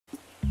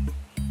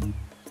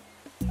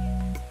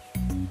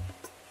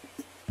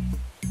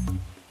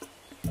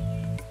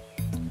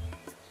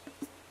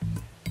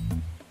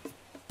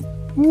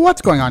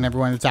What's going on,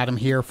 everyone? It's Adam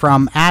here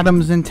from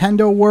Adam's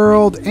Nintendo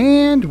World,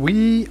 and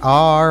we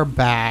are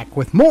back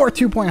with more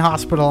 2 Point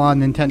Hospital on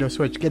Nintendo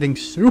Switch. Getting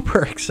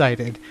super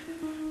excited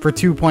for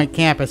 2 Point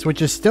Campus, which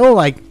is still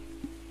like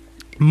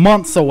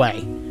months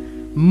away.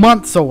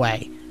 Months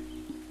away.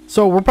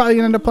 So we're probably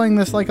going to end up playing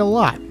this like a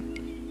lot,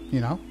 you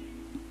know?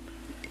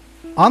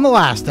 On the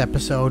last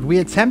episode, we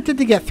attempted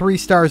to get 3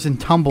 stars in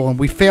Tumble, and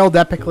we failed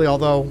epically,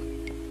 although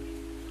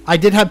I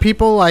did have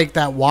people like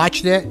that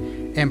watched it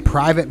and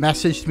private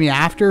messaged me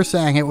after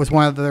saying it was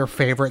one of their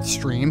favorite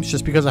streams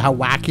just because of how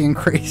wacky and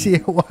crazy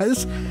it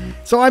was.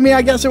 So, I mean,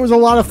 I guess it was a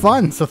lot of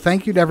fun. So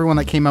thank you to everyone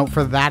that came out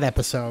for that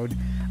episode.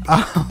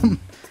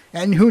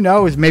 And who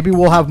knows, maybe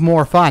we'll have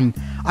more fun.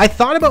 I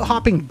thought about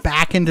hopping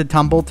back into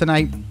Tumble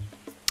tonight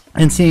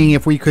and seeing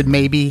if we could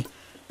maybe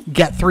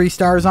get 3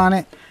 stars on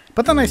it.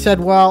 But then I said,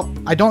 well,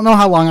 I don't know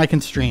how long I can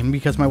stream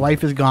because my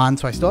wife is gone.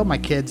 So I still have my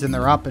kids and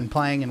they're up and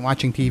playing and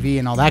watching TV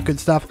and all that good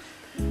stuff.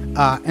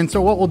 And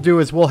so what we'll do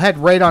is we'll head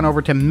right on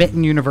over to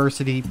Mitten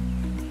University,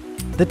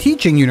 the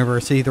teaching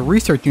university, the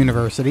research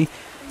university,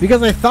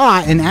 because I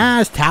thought, and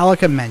as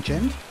Tallica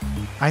mentioned,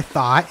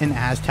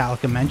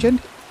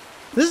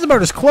 this is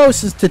about as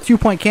close as to 2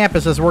 Point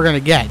Campus as we're going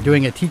to get,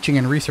 doing a teaching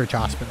and research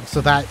hospital.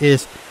 So that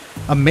is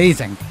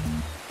amazing.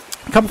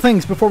 A couple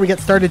things before we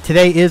get started.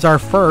 Today is our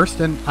first,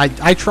 and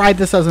I tried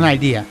this as an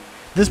idea.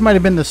 This might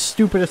have been the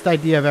stupidest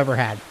idea I've ever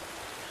had,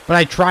 but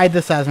I tried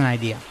this as an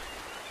idea.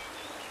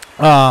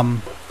 We're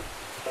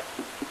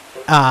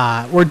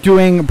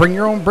doing bring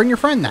your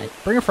friend night.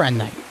 Bring a friend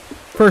night.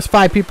 First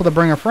 5 people to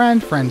bring a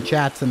friend. Friend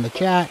chats in the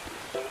chat.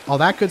 All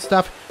that good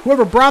stuff.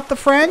 Whoever brought the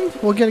friend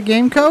will get a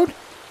game code,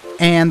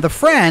 and the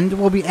friend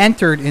will be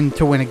entered in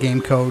to win a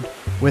game code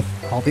with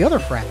all the other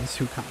friends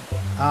who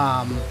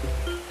come.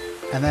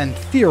 And then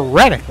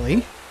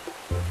theoretically,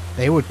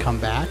 they would come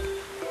back.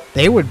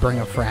 They would bring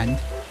a friend,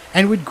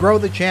 and we'd grow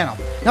the channel.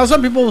 Now,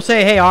 some people will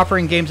say, hey,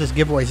 offering games as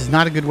giveaways is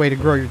not a good way to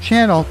grow your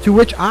channel, to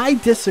which I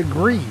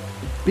disagree.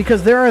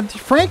 Because there are,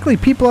 frankly,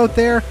 people out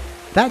there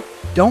that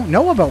don't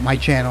know about my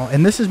channel,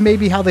 and this is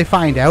maybe how they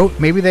find out.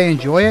 Maybe they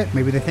enjoy it.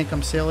 Maybe they think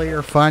I'm silly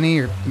or funny,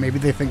 or maybe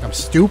they think I'm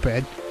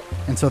stupid,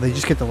 and so they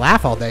just get to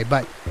laugh all day.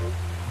 But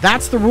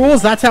that's the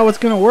rules. That's how it's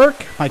going to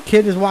work. My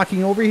kid is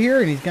walking over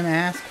here, and he's going to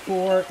ask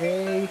for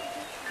a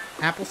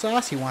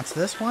applesauce. He wants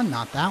this one,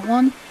 not that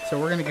one. So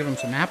we're going to give him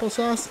some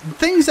applesauce.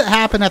 Things that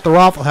happen at the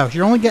Waffle House,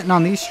 you're only getting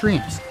on these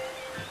streams.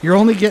 You're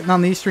only getting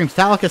on these streams.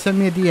 Tallica, send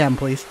me a DM,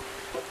 please.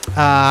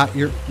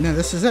 No,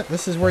 this is it.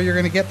 This is where you're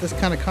going to get this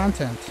kind of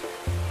content.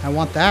 I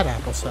want that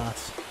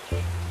applesauce.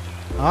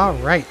 All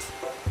right.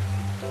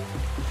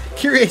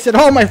 Kirie said,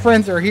 all my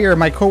friends are here.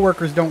 My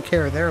coworkers don't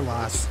care. Their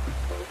loss.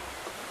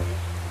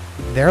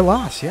 Their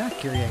loss. Yeah,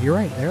 Kirie, you're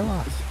right. Their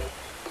loss.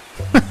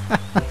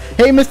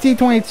 Hey,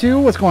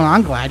 MattC22, what's going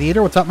on?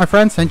 Gladiator, what's up, my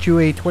friend? Sent you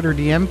a Twitter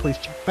DM. Please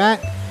check that.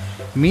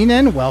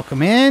 Menin,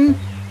 welcome in.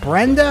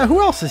 Brenda,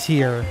 who else is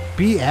here?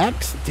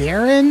 BX,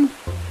 Darren.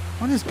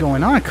 What is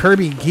going on?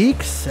 Kirby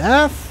Geek,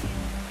 Seth.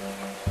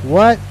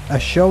 What a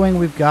showing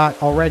we've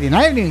got already. And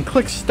I haven't even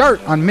clicked start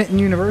on Mitten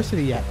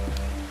University yet.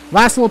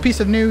 Last little piece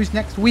of news.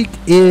 Next week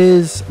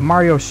is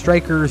Mario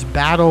Strikers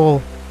Battle,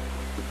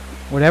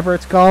 whatever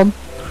it's called.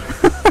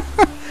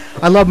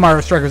 I love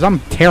Mario Strikers. I'm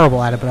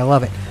terrible at it, but I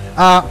love it.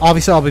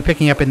 Obviously, I'll be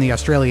picking up in the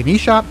Australian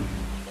eShop.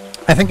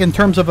 I think in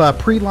terms of a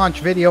pre-launch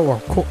video, or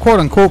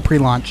quote-unquote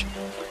pre-launch,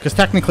 because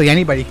technically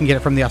anybody can get it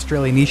from the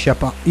Australian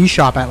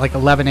eShop at like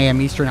 11 a.m.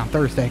 Eastern on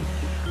Thursday.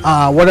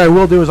 What I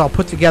will do is I'll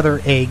put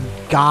together a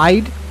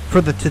guide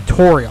for the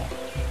tutorial.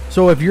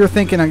 So if you're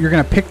thinking you're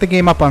going to pick the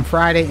game up on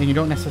Friday and you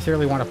don't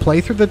necessarily want to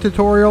play through the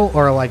tutorial,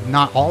 or like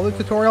not all the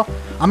tutorial,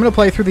 I'm going to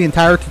play through the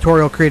entire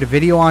tutorial, create a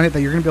video on it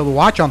that you're going to be able to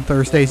watch on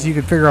Thursday so you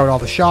can figure out all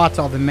the shots,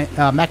 all the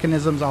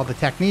mechanisms, all the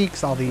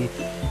techniques, all the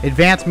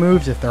advanced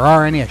moves, if there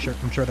are any.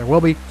 I'm sure there will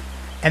be.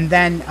 And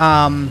then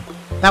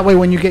that way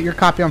when you get your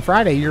copy on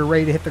Friday, you're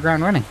ready to hit the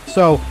ground running.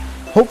 So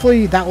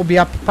hopefully that will be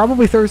up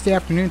probably Thursday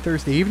afternoon,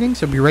 Thursday evening,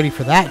 so be ready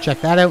for that.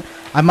 Check that out.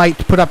 I might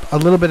put up a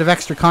little bit of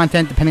extra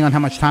content depending on how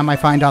much time I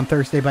find on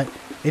Thursday, but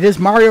it is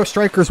Mario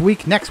Strikers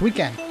week next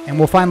weekend, and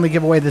we'll finally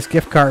give away this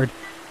gift card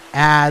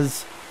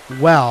as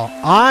well.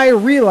 I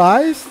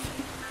realized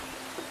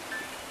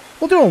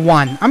we'll do a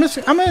 1. I'm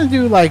gonna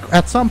do, like,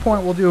 at some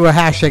point we'll do a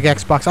hashtag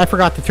Xbox. I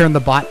forgot to turn the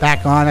bot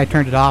back on. I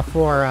turned it off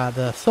for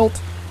the Salt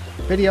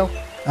video,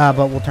 but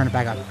we'll turn it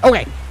back on.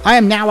 Okay, I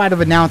am now out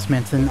of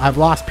announcements, and I've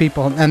lost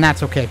people, and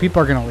that's okay.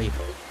 People are gonna leave.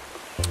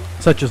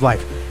 Such is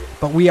life.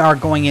 But we are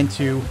going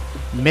into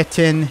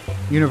Mitten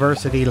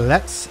University.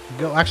 Let's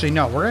go. Actually,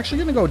 no. We're actually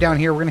going to go down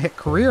here. We're going to hit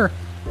career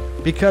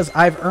because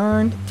I've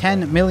earned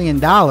 $10 million,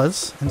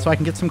 and so I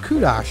can get some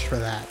kudos for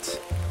that.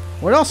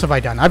 What else have I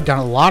done? I've done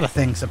a lot of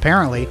things,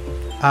 apparently.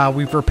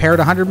 We've repaired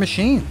 100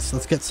 machines.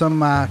 Let's get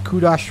some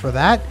kudos for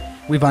that.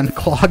 We've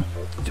unclogged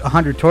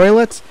 100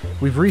 toilets.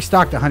 We've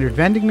restocked 100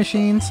 vending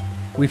machines.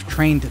 We've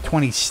trained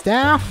 20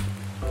 staff.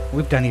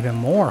 We've done even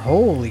more.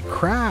 Holy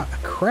crap.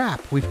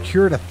 We've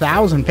cured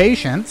 1,000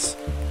 patients.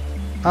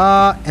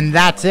 And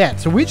that's it.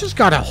 So we just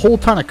got a whole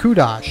ton of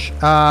kudos.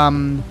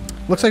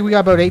 Looks like we got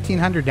about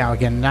 1,800 now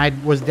again, and I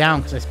was down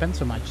because I spent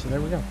so much, so there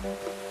we go.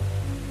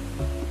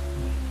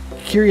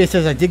 Kirie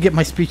says, I did get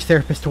my speech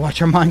therapist to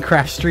watch our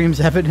Minecraft streams,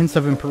 evidence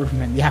of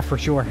improvement. Yeah, for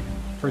sure.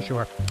 For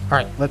sure. All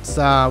right, let's, we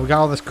got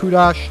all this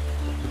kudosh.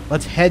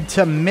 Let's head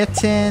to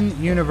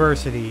Mitten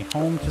University,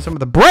 home to some of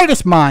the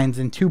brightest minds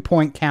in 2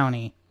 Point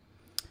County.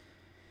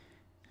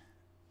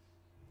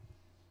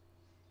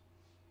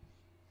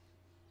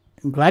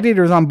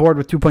 Gladiator is on board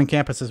with 2 Point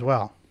Campus as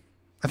well.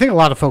 I think a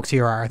lot of folks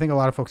here are. I think a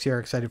lot of folks here are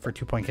excited for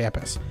 2 Point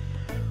Campus.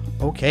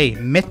 Okay,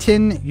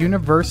 Mitten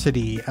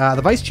University.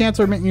 The Vice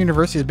Chancellor of Mitten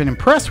University has been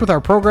impressed with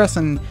our progress,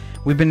 and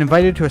we've been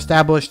invited to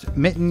establish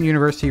Mitten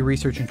University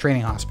Research and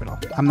Training Hospital.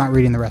 I'm not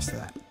reading the rest of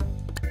that.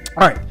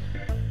 All right.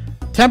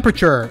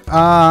 Temperature.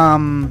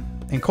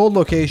 In cold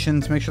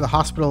locations, make sure the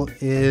hospital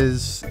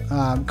is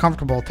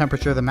comfortable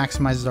temperature that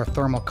maximizes our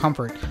thermal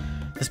comfort.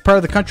 This part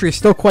of the country is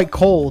still quite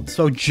cold,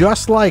 so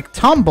just like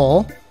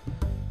Tumble,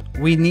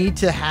 we need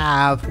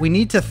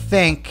to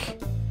think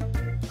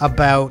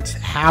about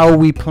how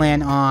we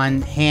plan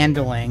on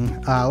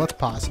handling, let's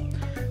pause.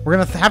 We're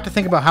going to have to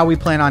think about how we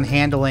plan on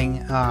handling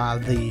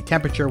the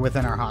temperature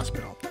within our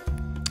hospital.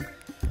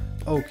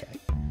 Okay.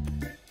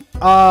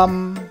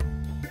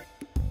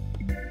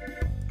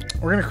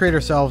 We're going to create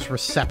ourselves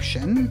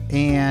reception,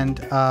 and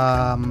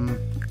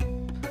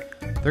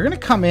they're going to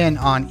come in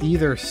on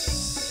either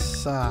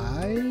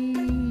side.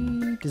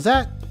 Is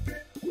that...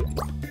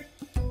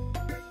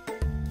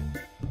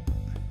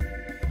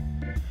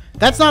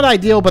 That's not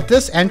ideal, but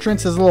this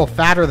entrance is a little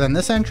fatter than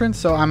this entrance,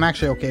 so I'm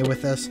actually okay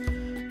with this.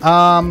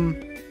 I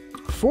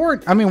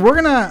mean,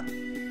 we're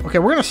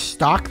gonna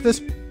stock this.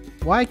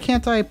 Why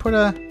can't I put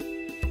a...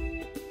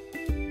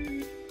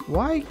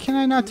 Why can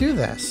I not do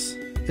this?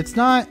 It's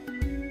not...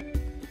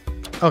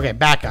 Okay,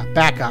 back up.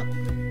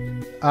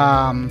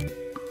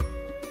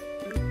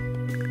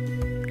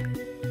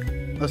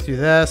 Let's do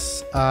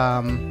this.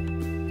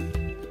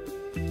 And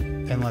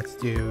let's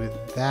do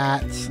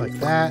that, like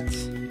that.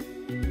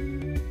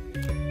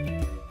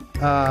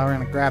 We're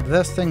going to grab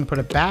this thing and put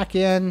it back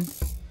in.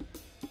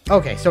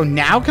 Okay, so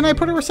now can I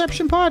put a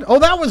reception pod? Oh,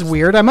 that was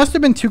weird. I must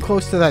have been too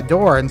close to that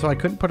door, and so I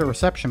couldn't put a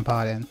reception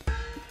pod in.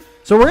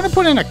 So we're going to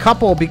put in a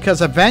couple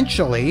because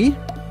eventually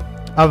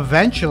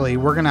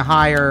we're going to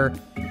hire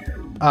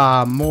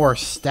more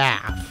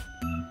staff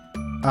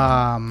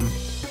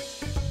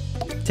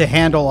to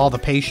handle all the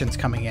patients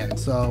coming in.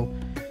 So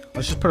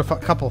let's just put a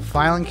couple of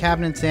filing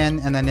cabinets in,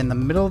 and then in the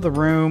middle of the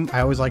room, I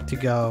always like to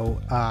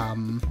go,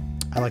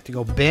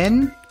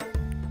 bin.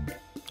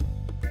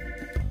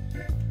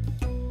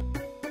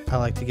 I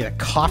like to get a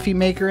coffee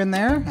maker in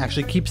there.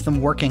 Actually keeps them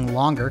working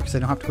longer because I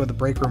don't have to go to the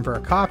break room for a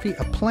coffee.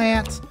 A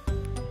plant.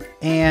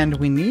 And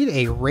we need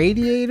a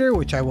radiator,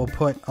 which I will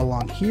put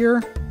along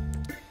here.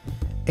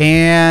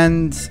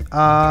 And,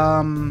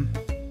 yeah,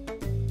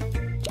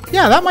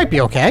 that might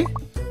be okay.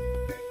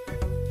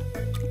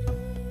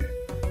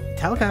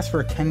 Tallica asked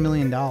for $10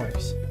 million.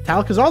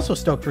 Tallica's also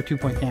stoked for 2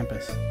 Point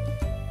Campus.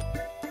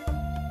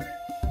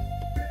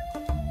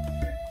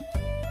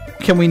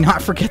 Can we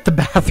not forget the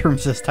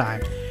bathrooms this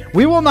time?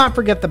 We will not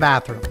forget the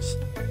bathrooms.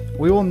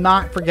 We will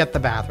not forget the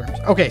bathrooms.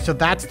 Okay, so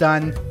that's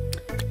done.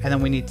 And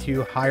then we need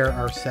to hire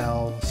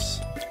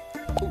ourselves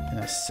an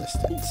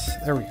assistant.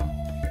 There we go.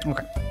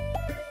 Okay.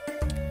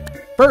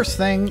 First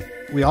thing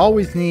we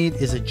always need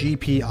is a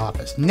GP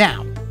office.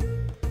 Now,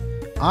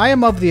 I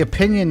am of the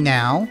opinion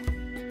now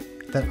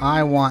that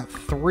I want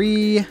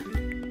 3...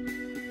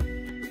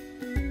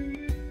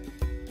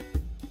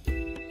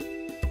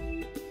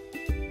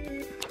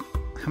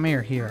 How many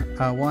are here?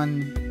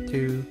 1,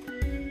 2,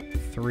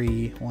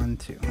 3, 1,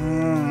 2.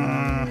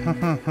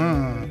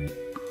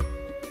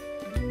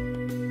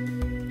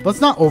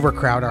 Let's not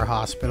overcrowd our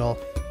hospital.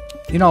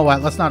 You know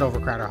what? Let's not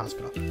overcrowd our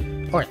hospital.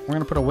 All right, we're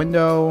gonna put a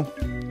window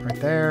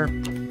right there.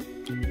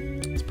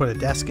 Let's put a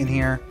desk in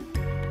here,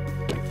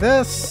 like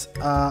this.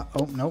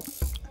 Oh nope.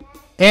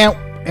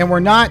 And we're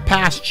not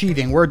past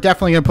cheating. We're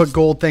definitely gonna put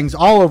gold things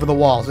all over the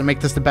walls and make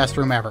this the best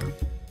room ever.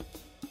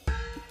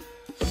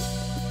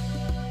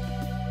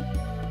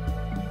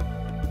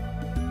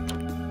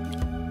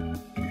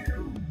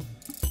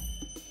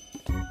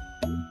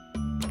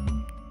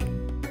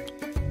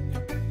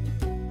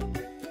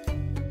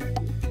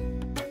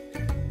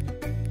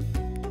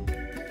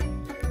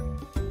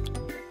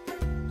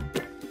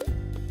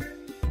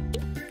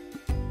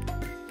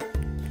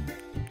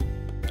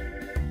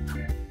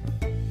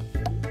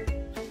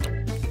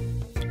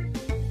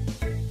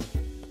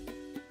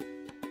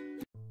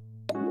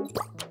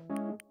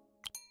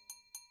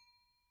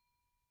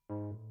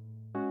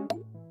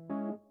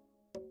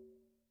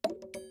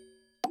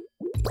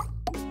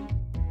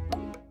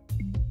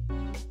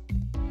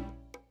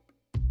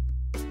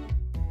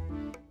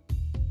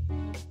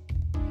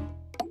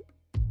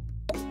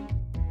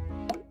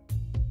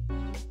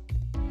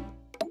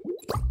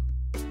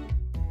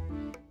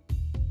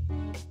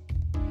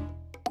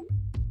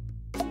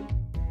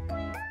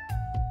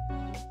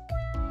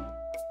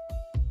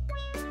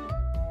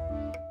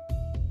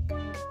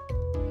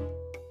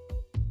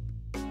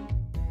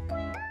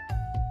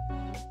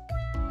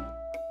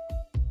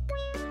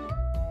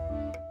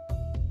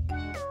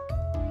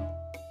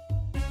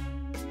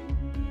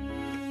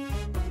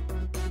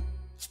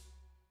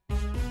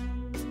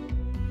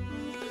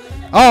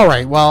 All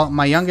right, well,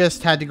 my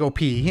youngest had to go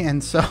pee,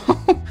 and so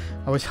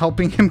I was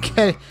helping him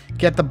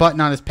get the button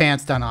on his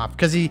pants done off,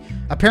 because he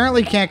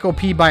apparently can't go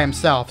pee by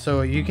himself,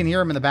 so you can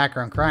hear him in the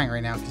background crying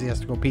right now because he has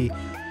to go pee.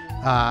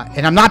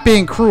 And I'm not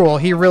being cruel.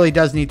 He really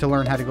does need to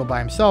learn how to go by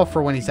himself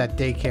for when he's at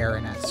daycare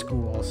and at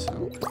school,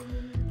 so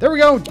there we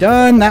go.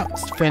 Done.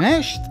 That's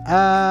finished.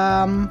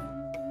 I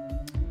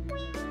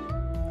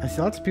see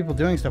lots of people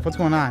doing stuff. What's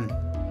going on?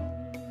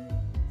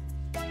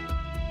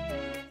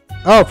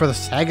 Oh, for the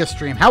Saga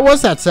stream. How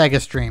was that Saga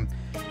stream?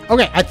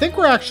 Okay, I think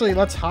we're actually,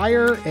 let's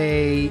hire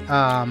a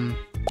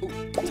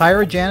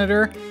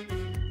janitor,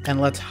 and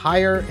let's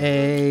hire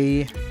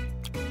a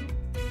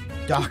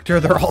doctor.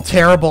 They're all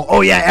terrible.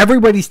 Oh yeah,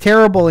 everybody's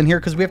terrible in here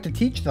because we have to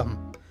teach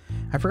them.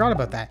 I forgot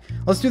about that.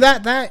 Let's do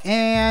that,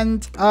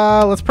 and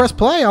let's press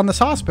play on this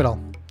hospital.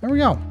 There we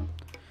go.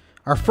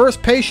 Our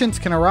first patients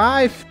can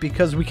arrive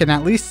because we can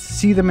at least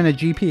see them in a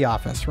GP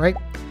office, right?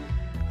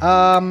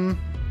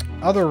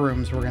 Other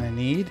rooms we're going to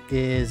need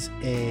is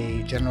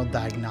a general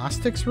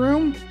diagnostics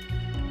room,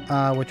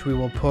 which we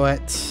will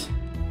put...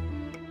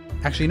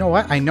 Actually, you know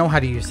what? I know how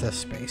to use this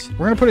space.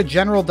 We're going to put a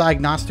general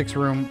diagnostics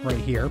room right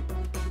here.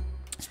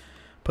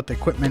 Put the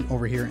equipment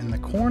over here in the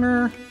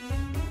corner.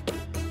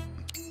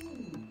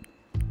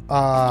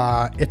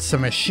 It's a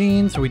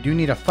machine, so we do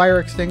need a fire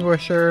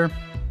extinguisher.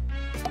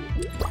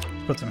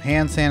 Put some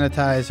hand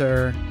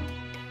sanitizer,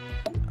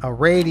 a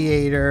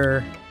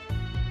radiator,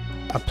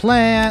 a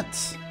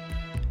plant,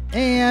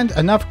 and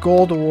enough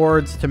gold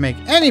awards to make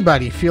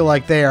anybody feel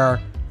like they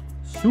are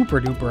super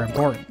duper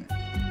important.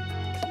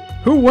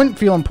 Who wouldn't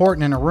feel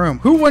important in a room?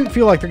 Who wouldn't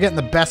feel like they're getting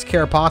the best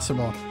care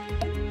possible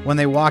when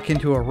they walk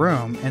into a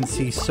room and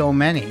see so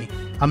many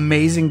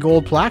amazing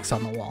gold plaques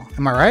on the wall?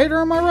 Am I right or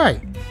am I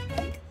right?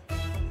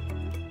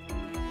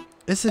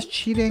 Is this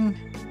cheating?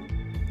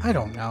 I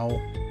don't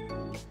know.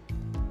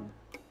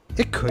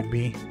 It could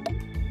be.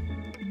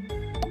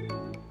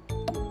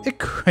 It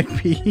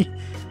could be.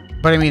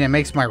 But I mean, it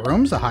makes my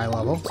rooms a high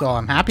level, so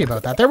I'm happy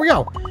about that. There we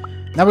go.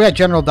 Now we got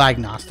general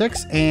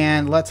diagnostics,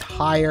 and let's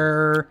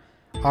hire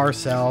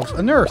ourselves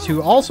a nurse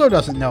who also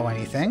doesn't know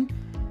anything.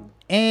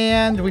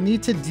 And we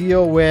need to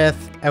deal with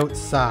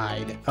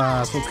outside.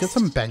 So let's get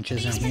some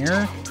benches in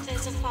here.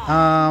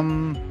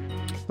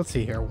 Let's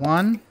see here.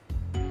 1,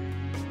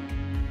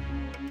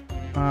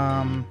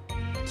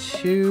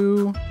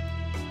 2,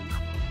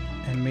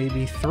 and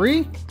maybe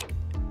 3.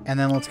 And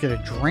then let's get a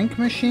drink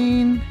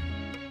machine.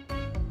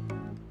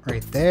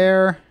 Right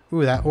there.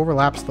 Ooh, that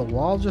overlaps the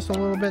wall just a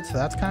little bit, so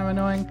that's kind of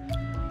annoying.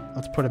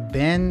 Let's put a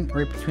bin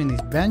right between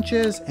these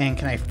benches. And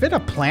can I fit a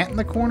plant in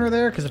the corner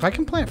there? Because if I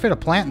can fit a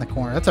plant in the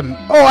corner, that's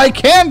a... Oh, I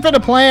can fit a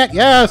plant!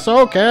 Yes,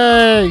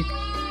 okay!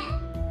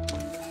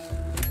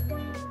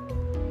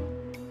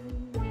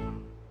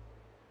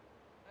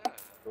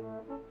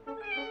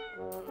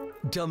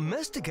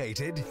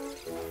 Domesticated?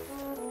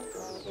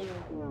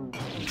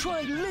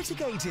 Try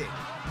litigated!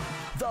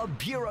 The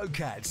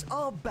bureaucrats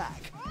are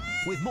back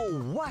with more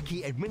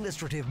wacky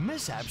administrative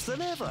mishaps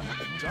than ever.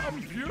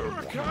 Dumb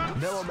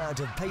bureaucrats! No amount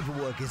of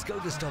paperwork is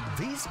going to stop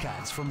these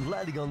cats from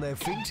landing on their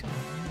feet.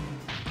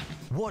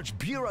 Watch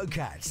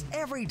Bureaucrats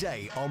every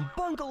day on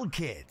Bungled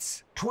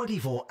Kids,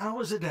 24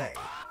 hours a day.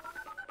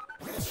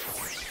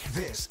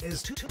 This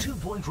is 2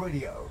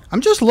 Radio.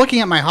 I'm just looking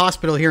at my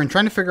hospital here and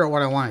trying to figure out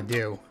what I want to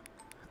do.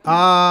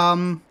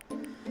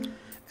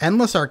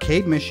 Endless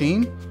arcade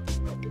machine.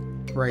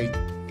 Right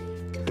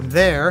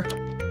there.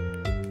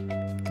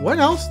 What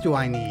else do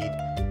I need?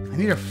 I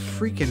need a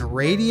freaking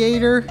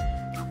radiator.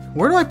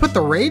 Where do I put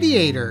the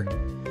radiator?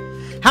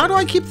 How do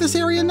I keep this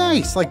area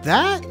nice? Like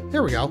that?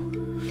 There we go.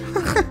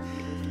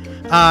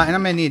 And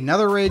I'm gonna need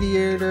another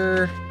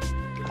radiator.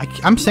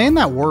 I'm saying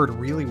that word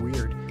really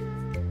weird.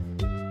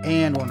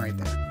 And one right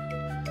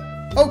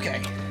there.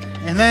 Okay.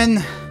 And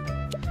then,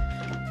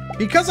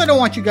 because I don't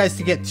want you guys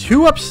to get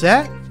too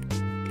upset,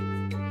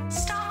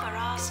 Staff are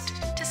asked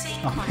to seek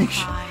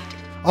qualified.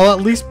 I'll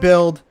at least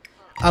build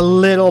a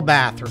little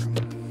bathroom.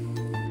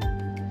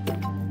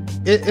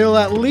 It'll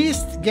at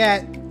least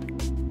get...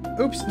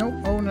 Oops,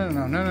 no. Oh, no.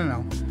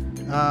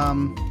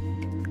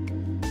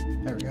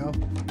 There we go.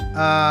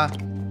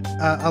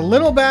 A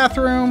little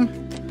bathroom.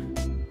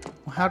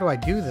 Well, how do I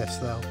do this,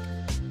 though?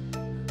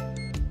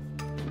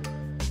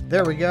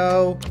 There we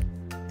go.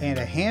 And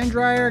a hand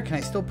dryer. Can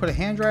I still put a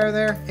hand dryer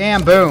there?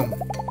 And boom.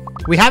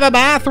 We have a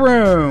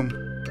bathroom.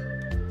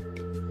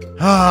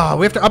 Oh,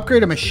 we have to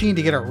upgrade a machine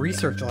to get a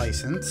research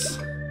license.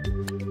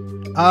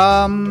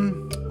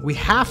 We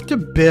have to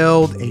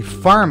build a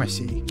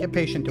pharmacy. Get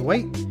patient to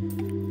wait.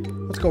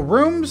 Let's go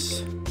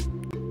rooms.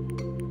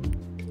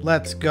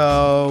 Let's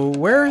go.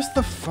 Where's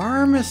the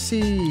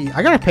pharmacy?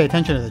 I gotta pay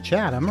attention to the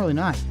chat. I'm really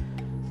not.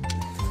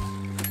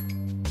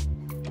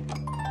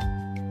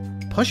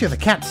 Plushie of the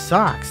cat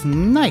socks.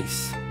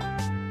 Nice.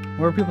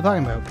 What are people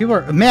talking about? People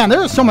are... Man,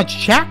 there's so much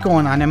chat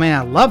going on. I mean,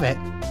 I love it.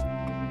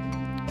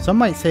 Some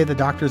might say the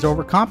doctor's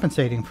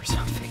overcompensating for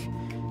something.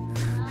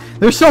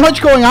 There's so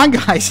much going on,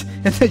 guys,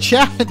 in the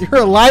chat.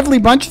 You're a lively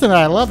bunch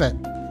tonight. I love it.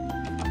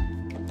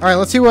 All right,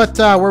 let's see what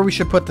where we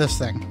should put this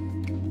thing.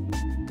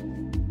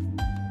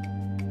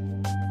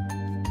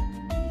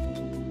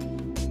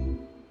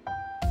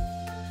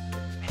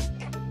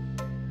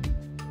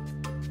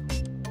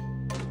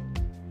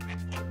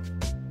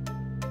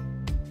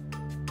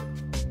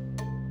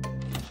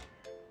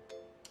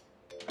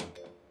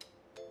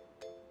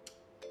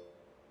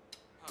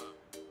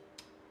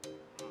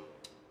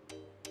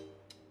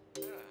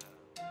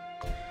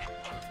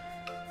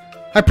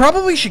 I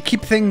probably should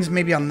keep things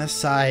maybe on this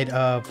side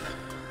of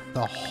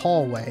the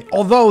hallway.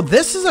 Although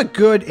this is a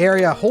good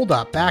area. Hold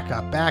up, back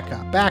up, back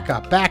up, back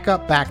up, back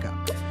up, back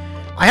up.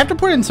 I have to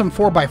put in some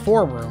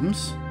 4x4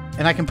 rooms,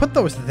 and I can put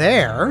those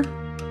there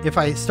if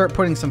I start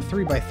putting some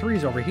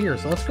 3x3s over here.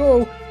 So let's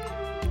go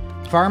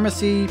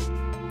pharmacy,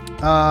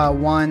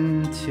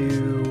 1,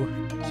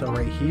 2, so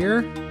right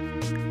here.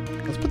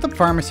 Let's put the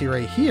pharmacy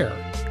right here.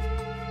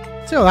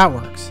 Let's see how that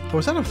works. Oh,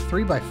 is that a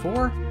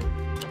 3x4?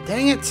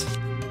 Dang it.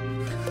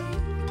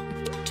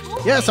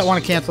 Yes, I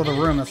want to cancel the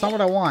room. That's not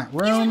what I want.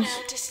 Rooms,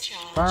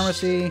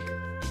 pharmacy.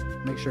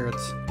 Make sure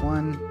it's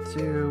 1,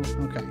 2.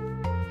 Okay.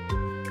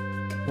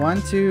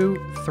 1,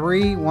 2,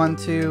 3. 1,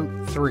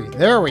 2, 3.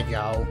 There we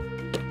go.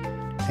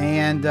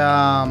 And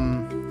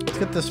let's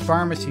get this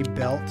pharmacy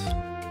built.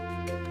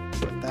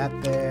 Put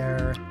that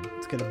there.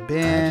 Let's get a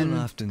bin. I don't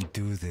often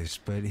do this,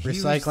 but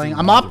recycling.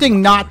 I'm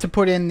opting not to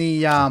put in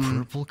the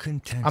I'm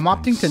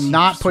opting to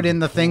not put in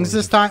the things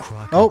this time.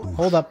 Oh,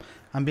 hold up.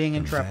 I'm being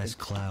interrupted.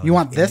 You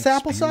want this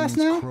applesauce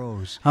now?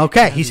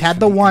 Okay, he's had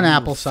the one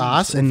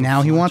applesauce, and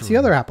now he wants the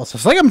other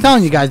applesauce. Like I'm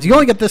telling you guys, you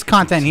only get this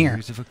content here.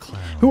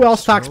 Who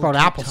else talks about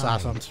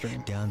applesauce on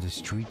stream? Down the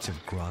streets of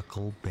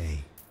Grockle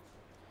Bay.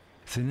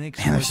 Man,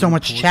 there's so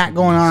much chat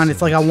going on.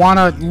 It's like I want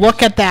to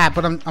look at that,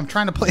 but I'm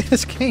trying to play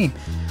this game.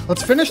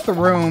 Let's finish the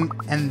room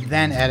and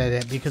then edit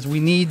it because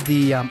we need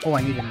the oh,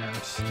 I need a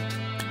nurse.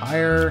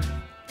 Hire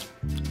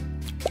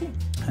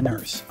a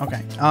nurse.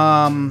 Okay.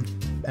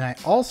 And I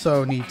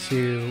also need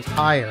to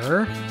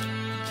hire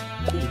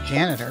a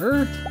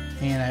janitor.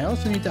 And I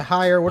also need to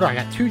hire, what do I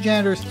got? 2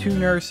 janitors, 2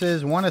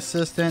 nurses, 1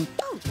 assistant.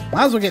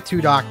 Might as well get 2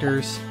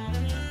 doctors.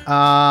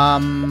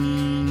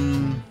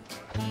 And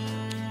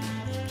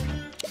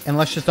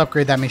let's just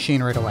upgrade that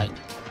machine right away.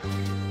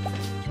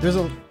 There's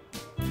a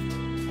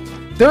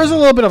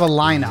little bit of a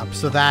lineup,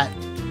 so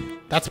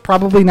that's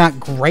probably not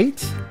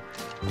great.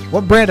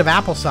 What brand of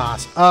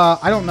applesauce?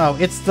 I don't know.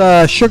 It's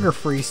the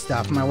sugar-free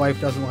stuff. My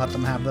wife doesn't let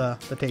them have the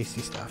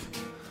tasty stuff.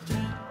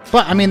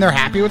 But, I mean, they're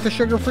happy with the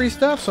sugar-free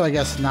stuff, so I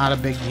guess not a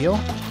big deal.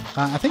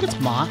 I think it's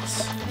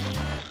Mott's.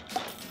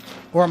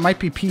 Or it might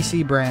be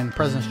PC brand,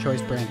 President's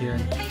Choice brand here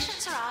in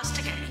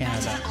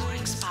Canada.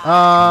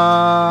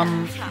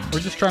 We're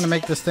just trying to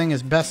make this thing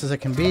as best as it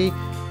can be.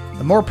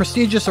 The more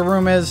prestigious a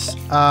room is,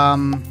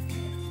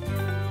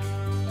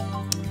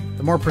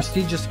 the more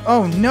prestigious...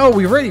 Oh, no,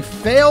 we already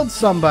failed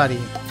somebody.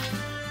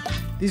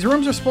 These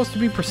rooms are supposed to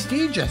be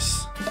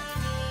prestigious.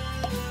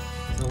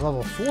 It's a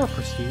level 4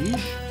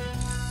 prestige.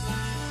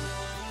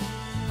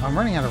 I'm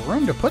running out of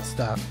room to put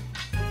stuff.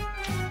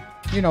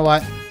 You know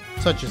what?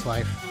 Such is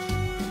life.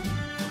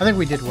 I think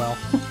we did well.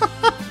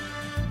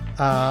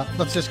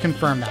 Let's just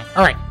confirm that.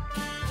 All right.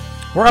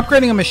 We're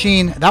upgrading a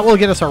machine. That will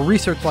get us our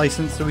research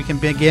license so we can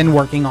begin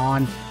working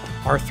on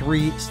our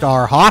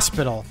 3-star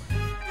hospital.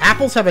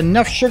 Apples have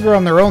enough sugar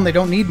on their own. They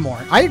don't need more.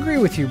 I agree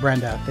with you,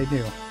 Brenda. They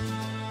do.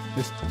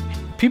 Just,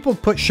 people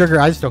put sugar.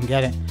 I just don't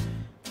get it.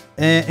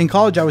 In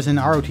college, I was in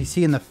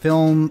ROTC, and the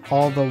film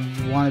all the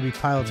wannabe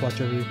pilots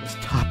watch over you was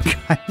Top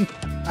Gun.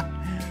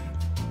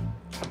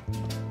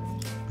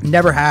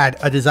 Never had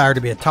a desire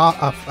to be a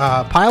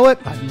pilot.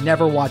 I've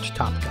never watched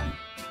Top Gun.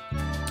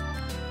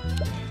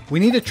 We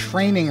need a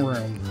training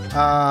room.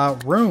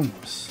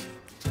 Rooms.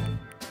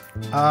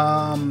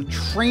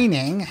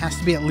 Training has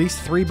to be at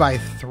least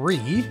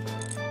 3x3.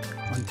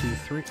 1, 2,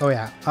 3. Oh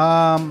yeah.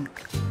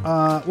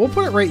 We'll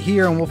put it right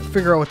here, and we'll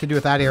figure out what to do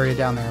with that area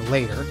down there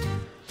later.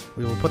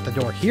 We will put the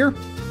door here.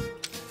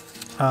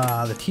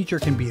 The teacher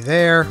can be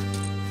there,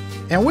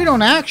 and we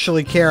don't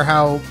actually care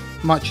how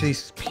much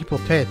these people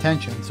pay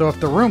attention. So if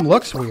the room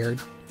looks weird,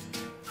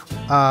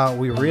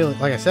 we really,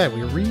 like I said,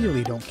 we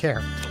really don't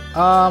care.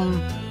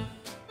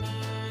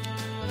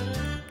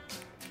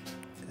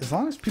 As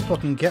long as people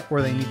can get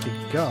where they need to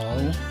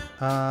go.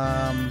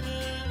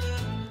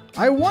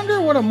 I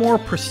wonder what a more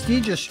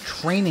prestigious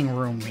training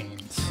room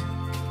means.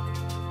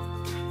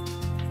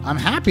 I'm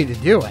happy to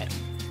do it.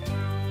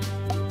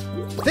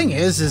 The thing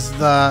is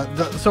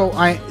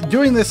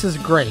doing this is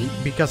great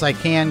because I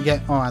can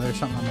get. Oh, there's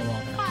something on the wall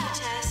there.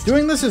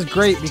 Doing this is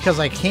great because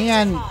I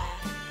can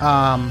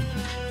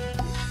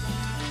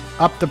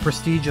up the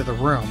prestige of the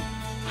room.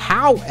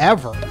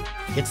 However,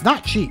 it's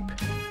not cheap.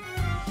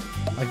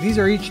 Like these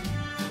are each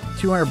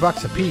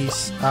 $200 a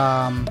piece.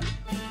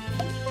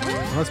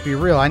 Let's be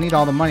real. I need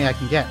all the money I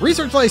can get.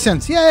 Research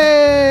license!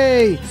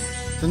 Yay!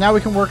 So now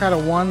we can work out a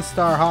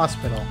 1-star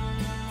hospital.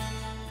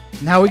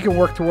 Now we can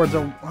work towards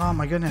a... Oh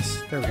my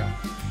goodness. There we go.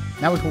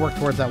 Now we can work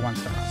towards that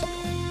 1-star hospital.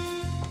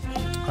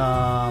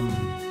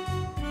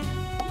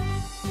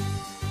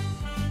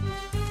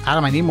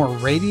 Adam, I need more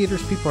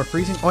radiators. People are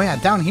freezing. Oh yeah,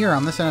 down here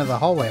on this end of the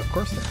hallway. Of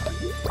course they are.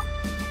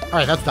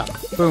 Alright, that's done.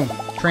 Boom.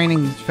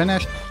 Training's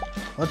finished.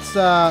 Let's,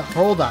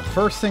 hold up.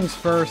 First things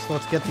first,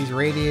 let's get these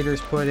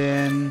radiators put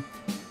in.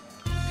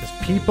 Because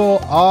people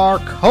are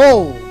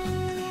cold.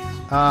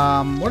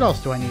 What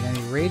else do I need?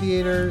 Any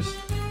radiators?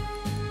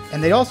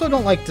 And they also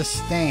don't like to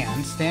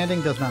stand.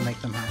 Standing does not make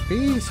them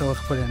happy. So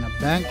let's put in a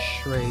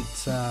bench right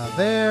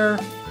there.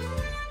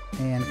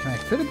 And can I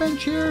fit a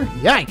bench here?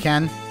 Yeah, I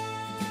can.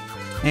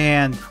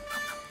 And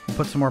we'll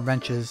put some more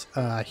benches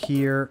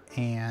here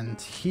and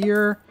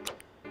here.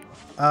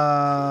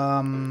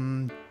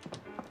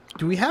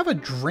 Do we have a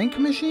drink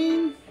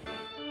machine?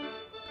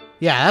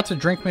 Yeah, that's a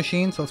drink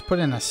machine. So let's put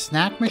in a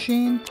snack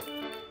machine.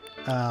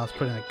 Let's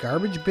put in a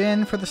garbage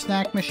bin for the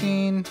snack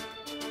machine.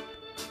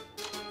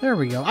 There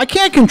we go. I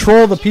can't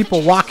control the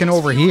people walking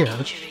over here.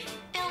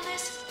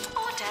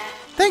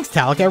 Thanks,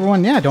 Tallica,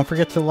 everyone. Yeah, don't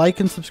forget to like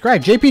and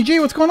subscribe. JPG,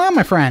 what's going on,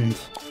 my friend?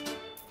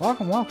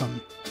 Welcome, welcome.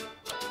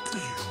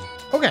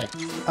 Okay.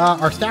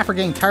 Our staff are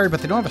getting tired,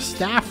 but they don't have a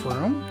staff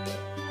room.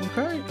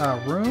 Okay.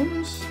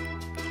 Rooms.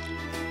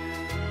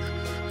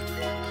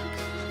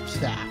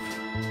 Staff.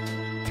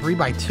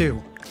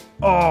 3x2.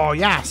 Oh,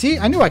 yeah. See,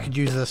 I knew I could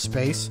use this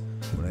space.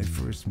 When I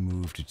first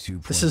moved to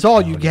 2. This is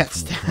all you get,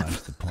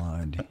 staff.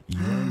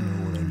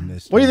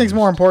 What do you think is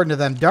more important to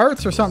them,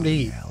 darts or something to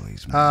eat?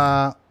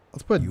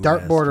 Let's put a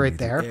dartboard right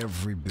there.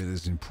 Every bit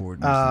as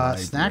important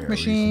snack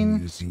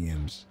machine.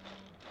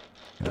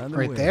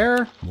 Right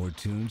there. More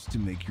tunes to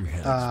make your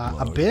head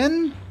a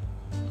bin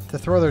to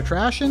throw their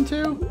trash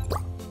into.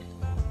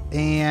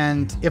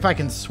 And if I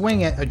can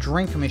swing it, a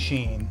drink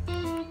machine.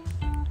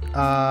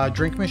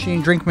 Drink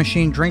machine, drink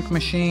machine, drink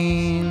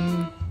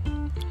machine.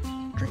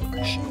 Drink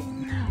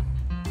machine.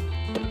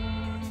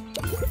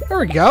 There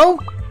we go.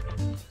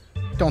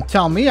 Don't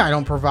tell me I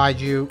don't provide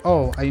you.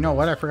 Oh, you know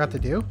what I forgot to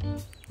do?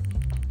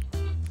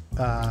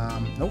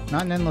 Nope,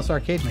 not an endless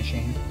arcade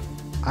machine.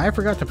 I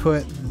forgot to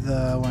put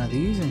one of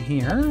these in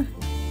here.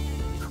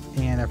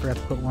 And I forgot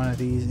to put one of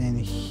these in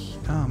here.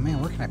 Oh man,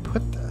 where can I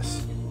put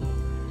this?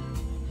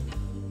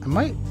 I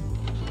might...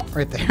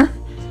 right there.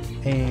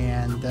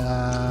 And,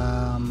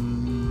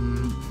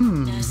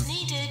 As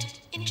needed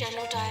in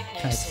general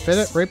diagnosis. Can I fit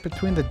it right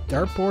between the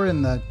dartboard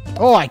and the...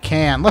 Oh, I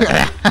can! Look at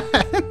that!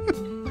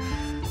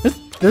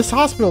 This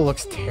hospital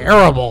looks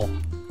terrible.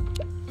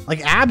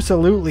 Like,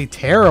 absolutely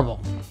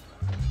terrible.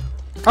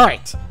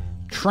 Alright.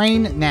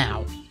 Train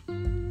now.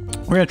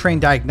 We're going to train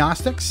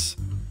diagnostics.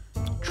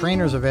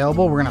 Trainers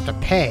available. We're going to have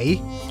to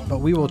pay, but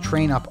we will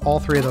train up all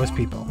 3 of those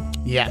people.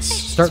 Yes.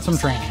 Start some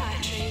training.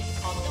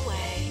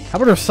 How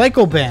about a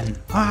recycle bin?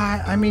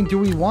 I mean, do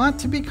we want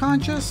to be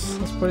conscious?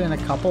 Let's put in a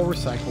couple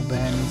recycle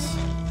bins.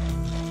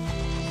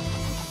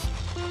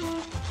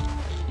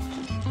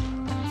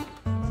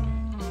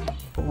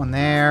 Put one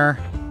there.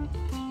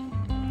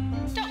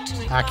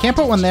 I can't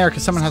put one there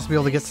because someone has to be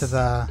able to get to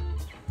the...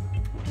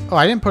 Oh,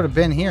 I didn't put a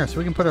bin here, so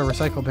we can put a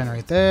recycle bin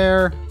right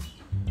there.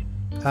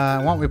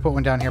 Why don't we put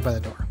one down here by the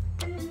door?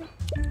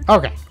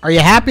 Okay. Are you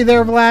happy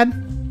there, Vlad?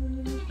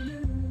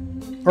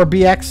 Or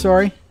BX,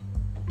 sorry.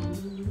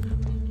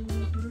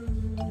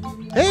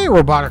 Hey,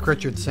 Robotic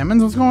Richard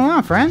Simmons. What's going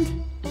on,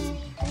 friend?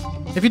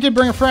 If you did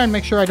bring a friend,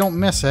 make sure I don't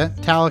miss it.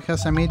 Tallica,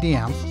 send me a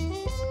DM.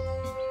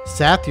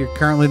 Seth, you're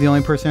currently the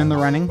only person in the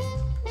running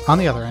on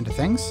the other end of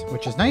things,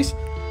 which is nice.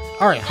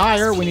 All right,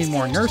 hire. We need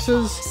more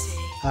nurses.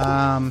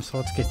 So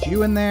let's get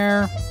you in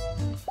there.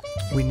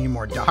 We need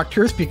more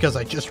doctors because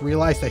I just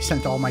realized I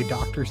sent all my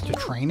doctors to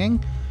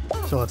training.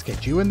 So let's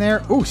get you in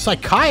there. Ooh,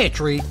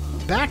 psychiatry.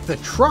 Back the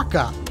truck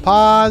up.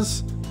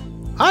 Pause.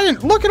 I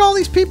didn't look at all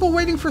these people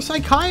waiting for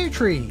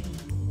psychiatry.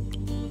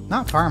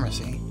 Not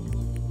pharmacy.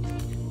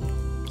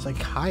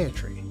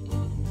 Psychiatry.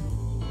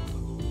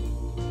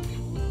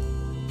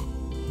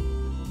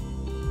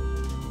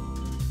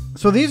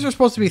 So these are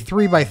supposed to be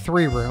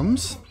 3x3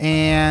 rooms,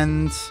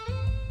 and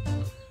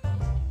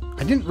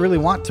I didn't really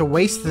want to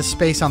waste this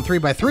space on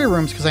 3x3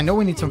 rooms because I know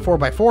we need some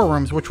 4x4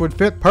 rooms, which would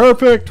fit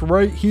perfect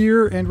right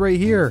here and right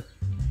here.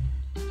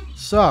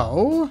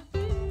 So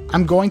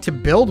I'm going to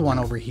build one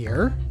over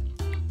here.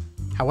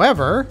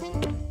 However,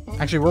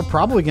 actually, we're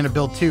probably going to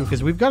build 2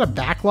 because we've got a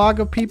backlog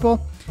of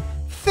people.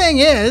 Thing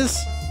is,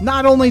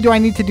 not only do I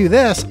need to do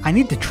this, I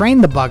need to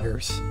train the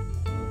buggers.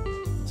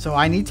 So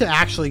I need to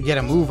actually get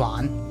a move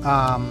on.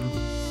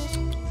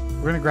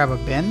 We're going to grab a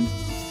bin.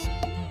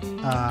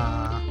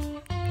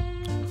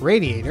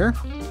 Radiator.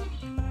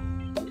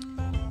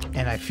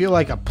 And I feel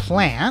like a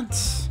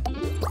plant.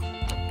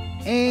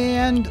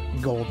 And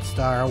Gold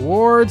Star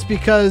Awards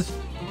because...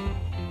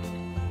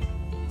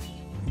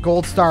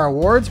 Gold Star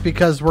Awards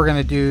because we're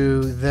gonna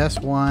do this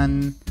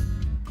 1,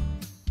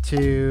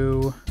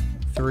 2,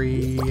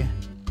 3,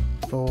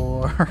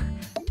 4,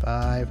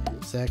 5,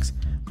 6.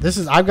 This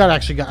is I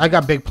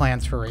got big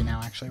plans for right now.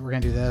 Actually, we're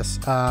gonna do this.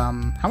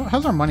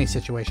 How's our money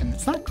situation?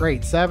 It's not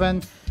great.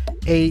 7,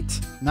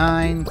 8,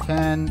 9,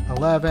 10,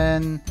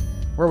 11.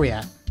 Where are we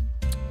at?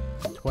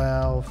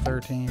 12,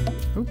 13.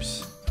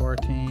 Oops,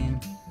 14.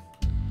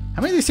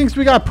 How many of these things do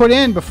we gotta put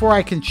in before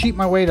I can cheat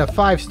my way to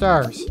 5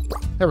 stars?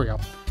 There we go.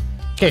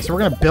 Okay, so we're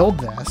going to build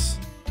this,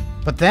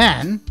 but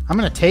then I'm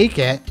going to take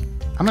it,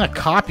 I'm going to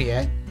copy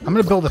it, I'm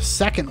going to build a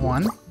second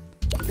one,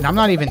 and I'm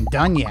not even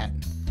done yet.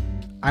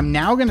 I'm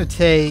now going to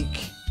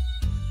take,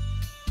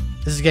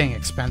 this is getting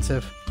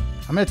expensive,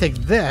 I'm going to take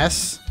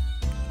this,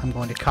 I'm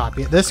going to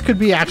copy it. This could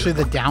be actually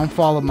the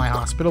downfall of my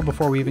hospital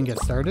before we even get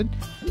started.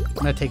 I'm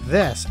going to take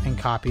this and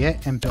copy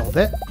it and build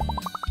it.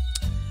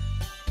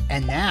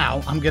 And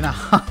now I'm going to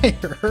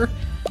hire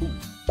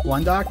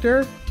 1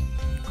 doctor,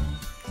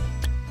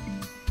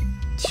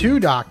 2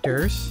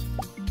 doctors,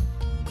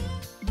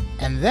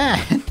 and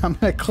then I'm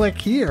going to click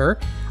here.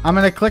 I'm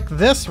going to click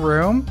this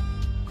room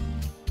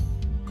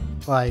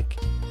like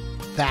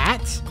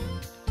that.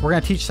 We're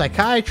going to teach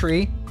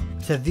psychiatry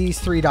to these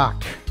 3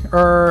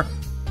 doctors.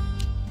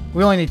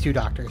 We only need 2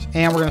 doctors,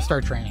 and we're going to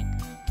start training.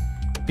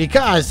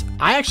 Because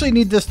I actually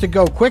need this to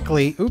go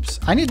quickly. Oops.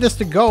 I need this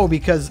to go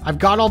because I've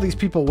got all these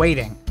people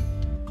waiting.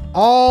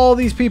 All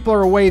these people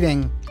are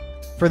waiting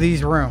for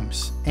these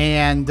rooms.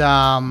 And,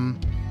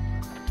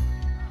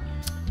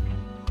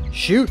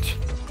 shoot.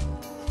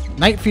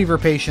 Night fever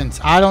patients.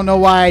 I don't know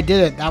why I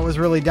did it. That was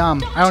really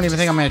dumb. I don't even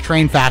think I'm going to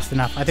train fast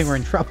enough. I think we're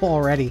in trouble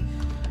already.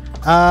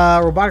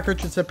 Robotic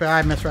Richard said,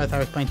 I misread. I thought I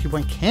was playing 2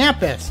 Point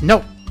Campus.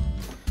 Nope.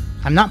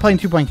 I'm not playing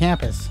 2 Point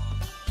Campus.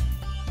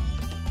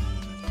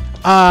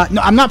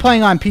 No, I'm not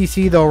playing on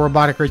PC though,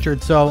 Robotic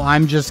Richard, so I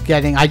just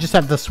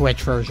have the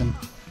Switch version.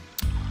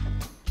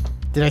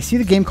 Did I see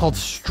the game called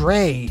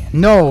Stray?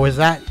 No, was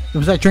that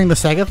during the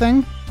Sega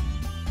thing?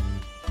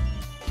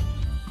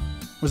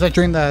 Was that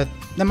during that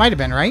might have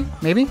been, right?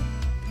 Maybe?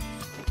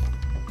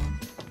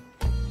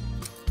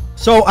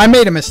 So I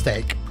made a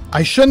mistake.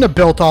 I shouldn't have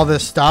built all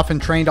this stuff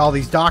and trained all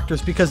these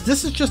doctors because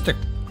this is just a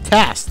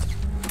test.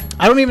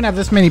 I don't even have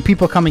this many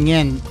people coming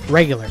in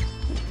regular.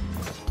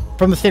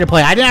 From the State of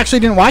Play. I actually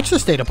didn't watch the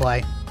State of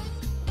Play.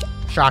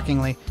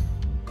 Shockingly.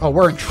 Oh,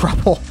 we're in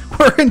trouble.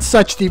 We're in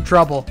such deep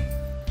trouble.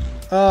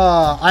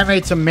 I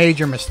made some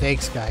major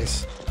mistakes,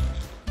 guys.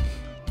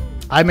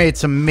 I made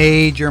some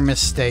major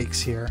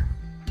mistakes here.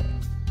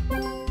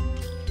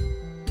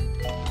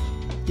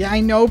 Yeah,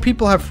 I know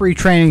people have free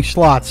training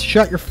slots.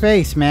 Shut your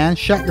face, man.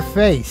 Shut your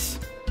face.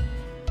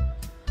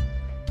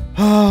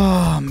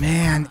 Oh,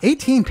 man.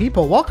 18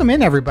 people. Welcome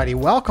in, everybody.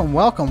 Welcome,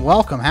 welcome,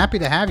 welcome. Happy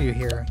to have you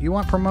here. You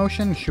want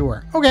promotion?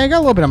 Sure. Okay, I got a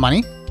little bit of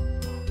money.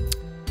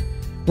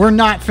 We're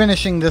not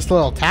finishing this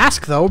little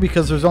task, though,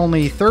 because there's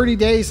only 30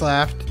 days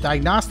left.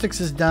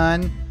 Diagnostics is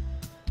done.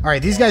 All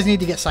right, these guys need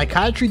to get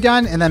psychiatry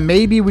done, and then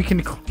maybe we can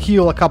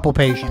heal a couple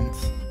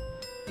patients.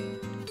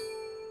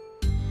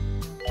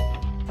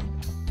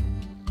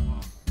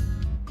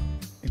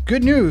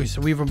 Good news.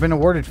 We've been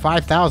awarded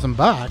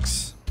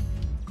 $5,000.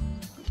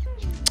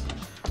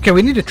 Okay,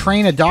 we need to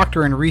train a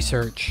doctor in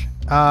research.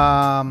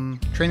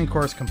 Training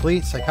course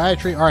complete.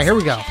 Psychiatry. All right, here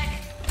we go.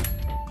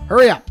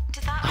 Hurry up.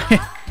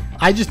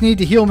 I just need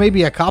to heal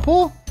maybe a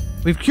couple.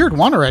 We've cured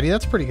 1 already.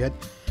 That's pretty good.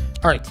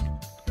 All right.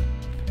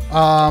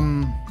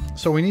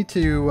 So we need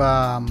to...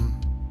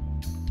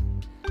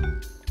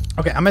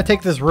 Okay, I'm going to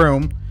take this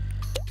room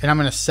and I'm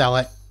going to sell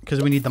it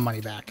because we need the money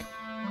back.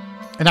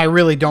 And I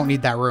really don't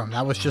need that room.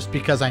 That was just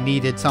because I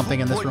needed something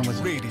in this room.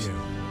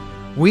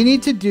 We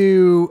need to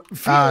do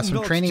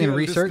some training and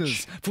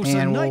research,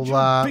 and we'll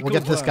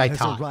get this guy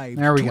taught.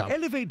 There we go.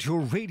 Elevate your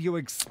radio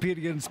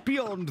experience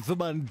beyond the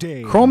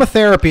mundane.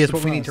 Chromotherapy is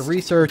what we need to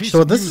research.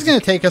 So this is going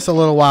to take us a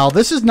little while.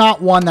 This is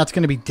not one that's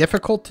going to be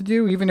difficult to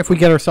do. Even if we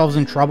get ourselves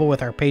in trouble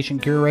with our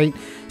patient cure rate,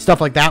 stuff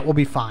like that will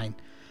be fine.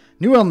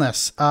 New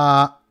illness.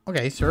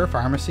 Okay, sir,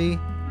 pharmacy.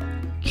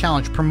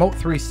 Challenge, promote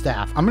 3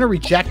 staff. I'm going to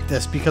reject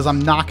this because I'm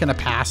not going to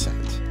pass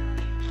it.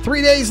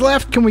 3 days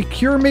left. Can we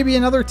cure maybe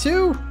another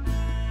 2?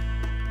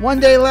 1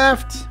 day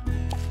left.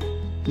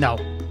 No.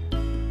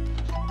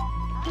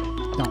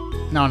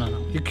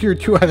 No. You cured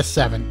 2 out of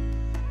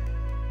 7.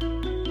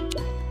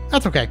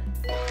 That's okay.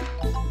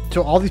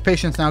 So all these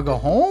patients now go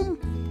home?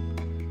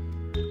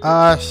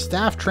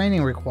 Staff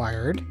training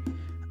required.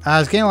 I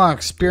was getting a lot of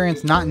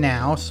experience. Not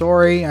now.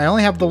 Sorry. I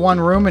only have the 1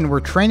 room and we're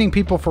training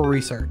people for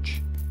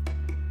research.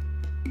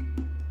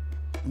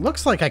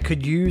 Looks like I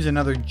could use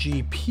another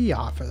GP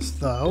office,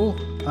 though.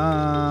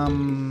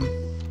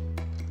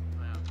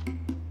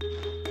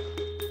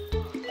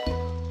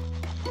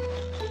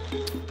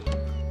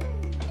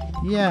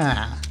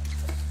 Yeah.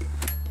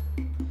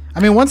 I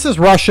mean, once this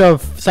rush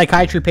of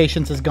psychiatry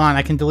patients is gone,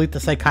 I can delete the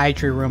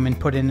psychiatry room and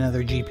put in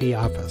another GP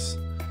office.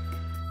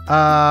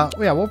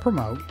 Yeah, we'll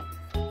promote.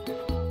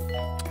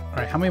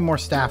 Alright, how many more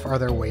staff are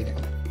there waiting?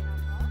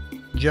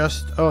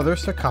 Just... Oh,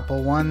 there's a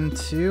couple. 1,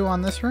 2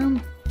 on this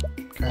room?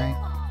 Okay.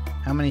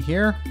 How many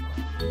here?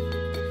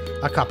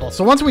 A couple.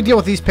 So once we deal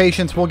with these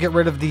patients, we'll get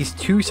rid of these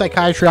 2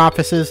 psychiatry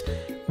offices.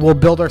 We'll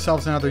build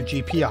ourselves another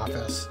GP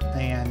office.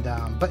 And,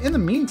 but in the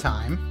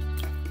meantime,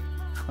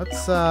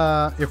 let's,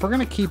 if we're going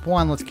to keep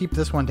 1, let's keep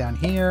this one down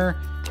here.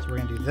 So we're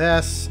going to do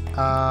this.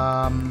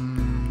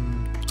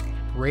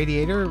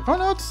 Radiator. Oh,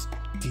 no, it's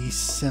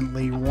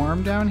decently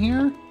warm down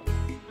here.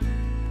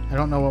 I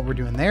don't know what we're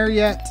doing there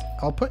yet.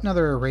 I'll put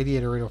another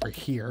radiator right over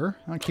here.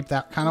 I'll keep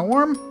that kind of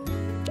warm.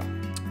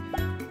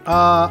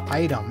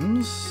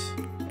 Items.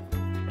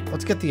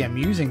 Let's get the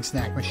amusing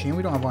snack machine.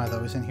 We don't have one of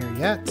those in here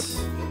yet.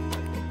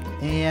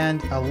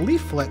 And a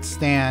leaflet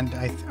stand.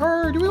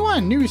 Or do we want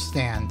a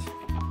newsstand?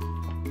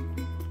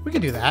 We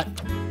could do that.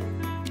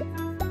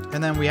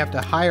 And then we have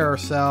to hire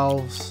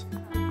ourselves...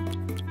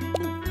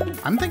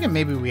 I'm thinking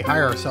maybe we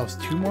hire ourselves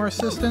 2 more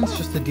assistants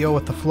just to deal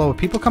with the flow of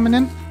people coming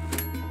in.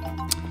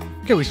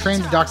 Okay, we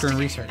trained the doctor in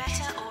research.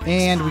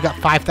 And we got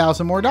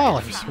 $5,000 more,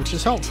 which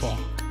is helpful.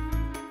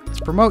 Let's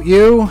promote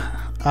you.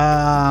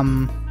 Let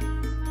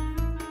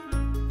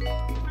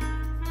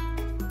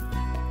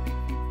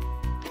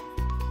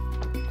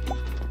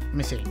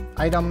me see.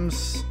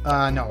 Items.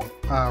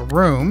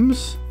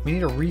 Rooms. We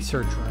need a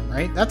research room,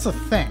 right? That's a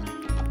thing.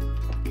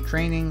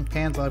 Training,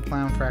 Pan's Lab,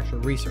 Clown, Fracture,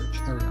 Research.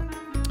 There we go.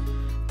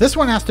 This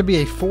one has to be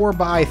a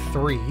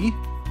 4x3.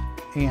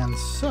 And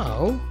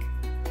so,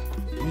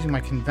 using my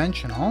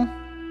conventional.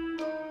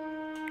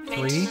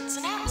 3 Maintenance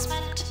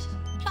announcement.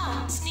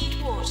 Plants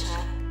need water.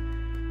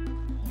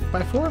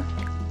 by 4?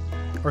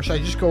 Or should I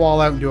just go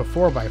all out and do a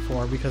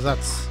 4x4? Because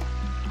that's...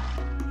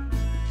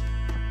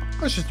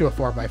 Let's just do a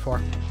 4x4.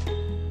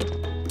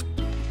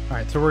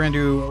 Alright, so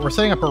we're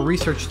setting up a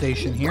research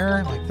station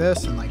here, like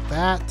this and like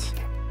that.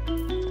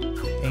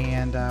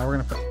 And we're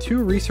going to put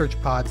 2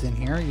 research pods in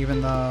here,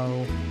 even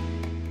though...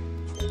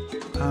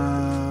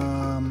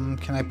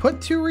 can I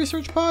put 2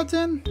 research pods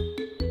in?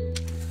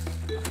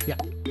 Yeah,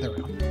 there we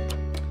go.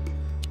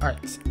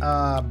 Alright,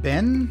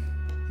 bin.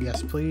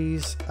 Yes,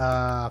 please.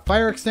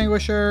 Fire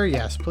extinguisher.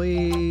 Yes,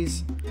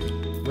 please.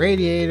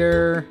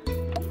 Radiator.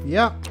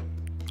 Yep.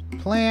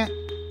 Plant.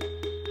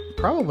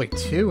 Probably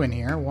 2 in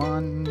here.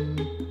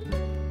 1.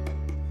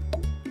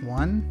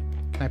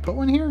 Can I put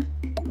 1 here?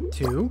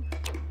 2.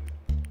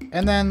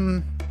 And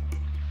then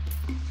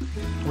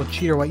we'll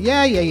cheat our way.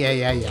 Yeah,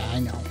 I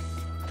know.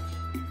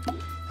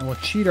 And we'll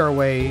cheat our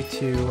way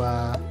to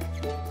a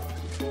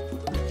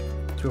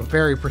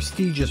very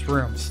prestigious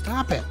room.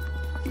 Stop it.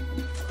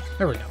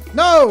 There we go.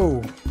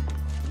 No!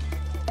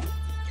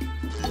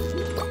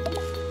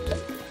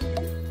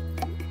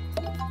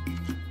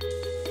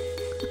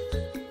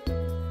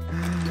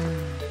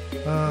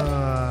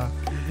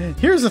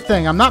 Here's the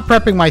thing. I'm not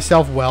prepping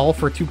myself well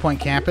for 2 Point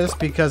Campus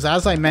because,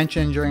 as I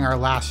mentioned during our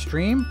last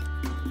stream,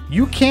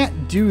 you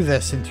can't do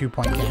this in 2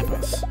 Point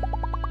Campus.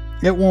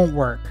 It won't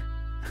work.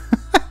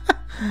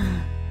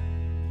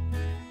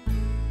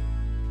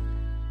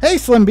 Hey,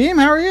 Slim Beam,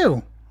 how are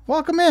you?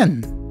 Welcome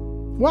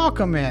in.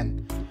 Welcome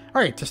in.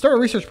 All right, to start a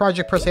research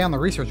project, press A on the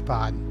research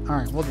pod. All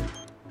right, we'll do.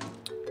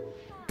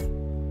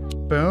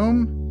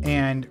 Boom.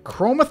 And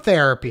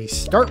chromotherapy.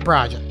 Start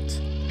project.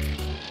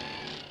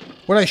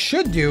 What I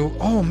should do...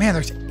 Oh, man,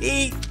 there's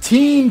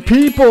 18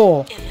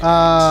 people.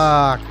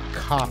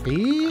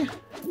 Copy.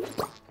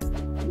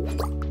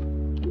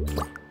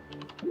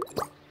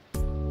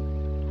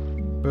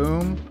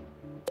 Boom.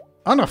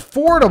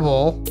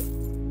 Unaffordable.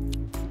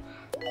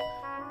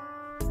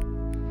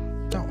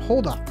 No,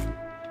 hold up.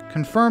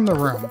 Confirm the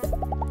room.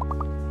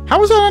 How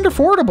was that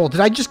unaffordable?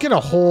 Did I just get a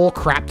whole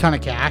crap ton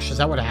of cash? Is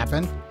that what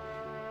happened?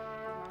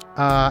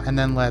 And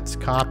then let's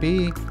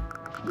copy.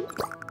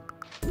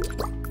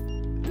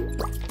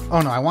 Oh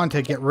no, I wanted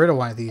to get rid of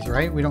one of these,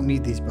 right? We don't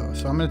need these both.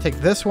 So I'm going to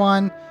take this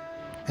one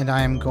and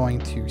I am going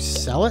to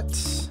sell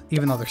it,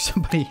 even though there's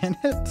somebody in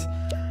it.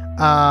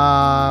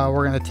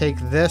 We're going to take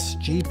this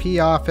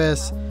GP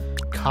office,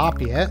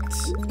 copy it,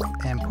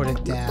 and put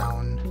it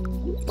down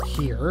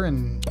here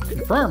and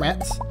confirm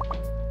it.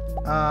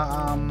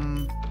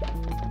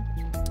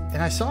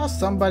 And I saw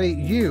somebody...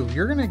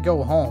 You're going to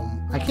go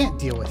home. I can't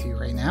deal with you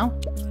right now.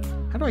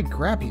 How do I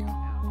grab you?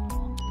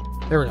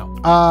 There we go.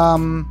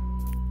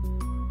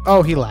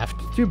 Oh, he left.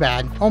 Too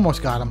bad.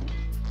 Almost got him.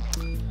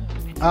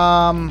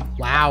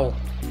 Wow.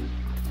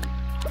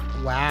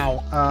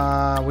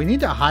 Wow. We need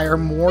to hire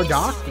more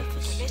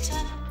doctors.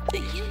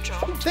 The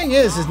thing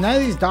is none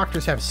of these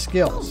doctors have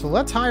skills. So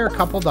let's hire a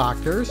couple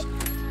doctors.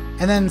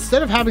 And then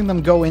instead of having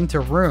them go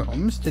into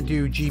rooms to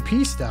do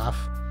GP stuff,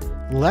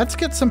 let's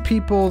get some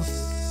people's...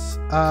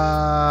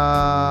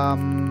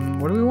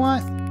 what do we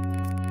want?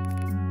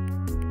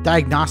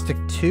 Diagnostic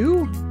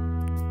 2?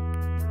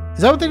 Is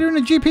that what they do in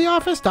a GP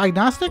office?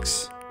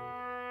 Diagnostics?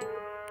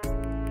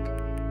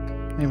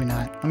 Maybe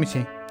not. Let me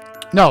see.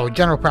 No,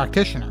 general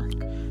practitioner.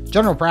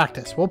 General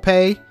practice. We'll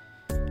pay.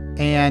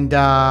 And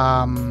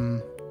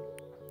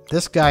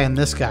this guy and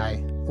this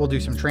guy. We'll do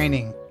some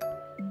training.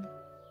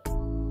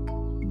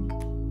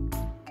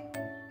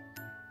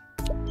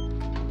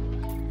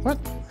 What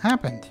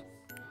happened?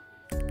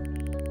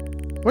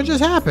 What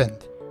just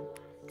happened?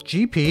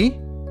 GP.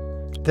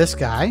 This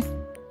guy.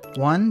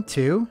 1,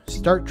 2.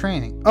 Start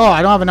training. Oh,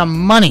 I don't have enough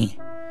money.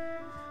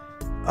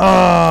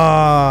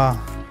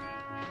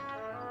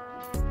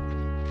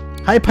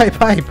 Hype.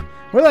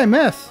 What did I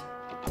miss?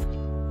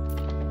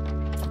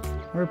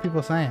 What are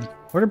people saying?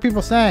 What are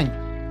people saying?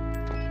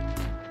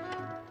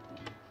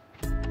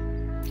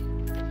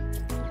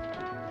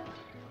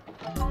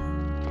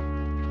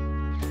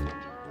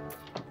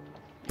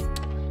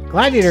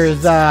 Gladiator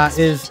is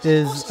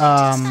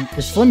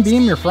Slim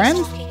Beam your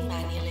friend?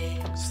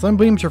 Slim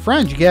Beam's your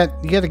friend. You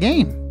get a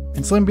game,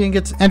 and Slim Beam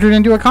gets entered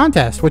into a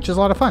contest, which is a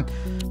lot of fun.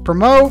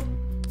 Promote.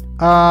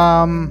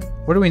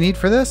 What do we need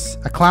for this?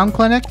 A clown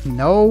clinic?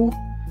 No.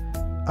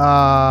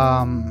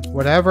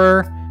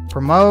 Whatever.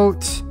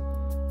 Promote.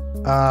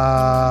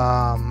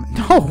 No.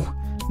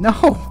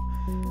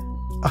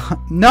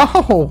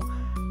 No.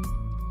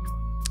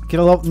 Get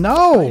a little...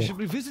 No!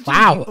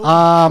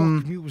 Wow.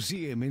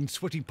 Museum in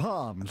Sweaty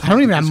Palms. I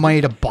don't even have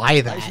money to buy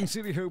I that.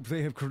 sincerely hope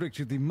they have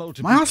corrected the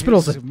multiple My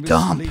hospital's a cases of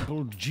dump.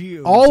 mislabeled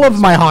geodes All of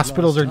my since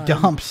hospitals are last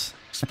time. dumps.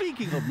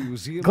 Speaking of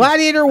museums,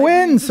 Gladiator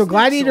wins, so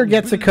Gladiator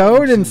gets a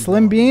code, and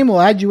Slim Beam will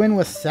add you in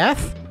with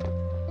Seth.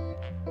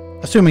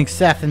 Assuming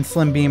Seth and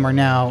Slim Beam are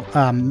now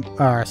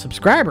our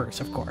subscribers,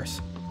 of course.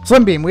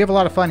 Slim Beam, we have a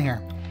lot of fun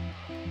here.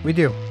 We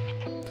do.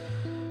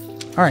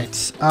 All right.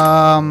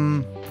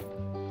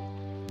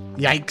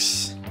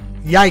 Yikes.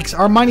 Yikes.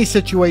 Our money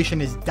situation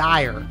is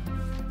dire.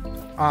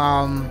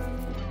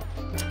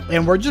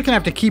 And we're just going to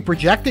have to keep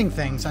rejecting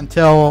things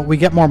until we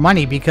get more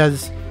money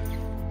because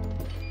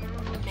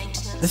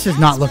this is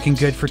not looking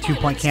good for 2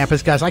 Point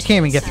Campus, guys. I can't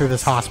even get through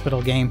this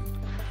hospital game.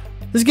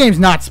 This game's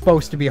not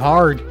supposed to be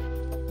hard.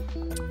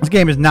 This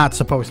game is not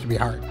supposed to be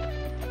hard.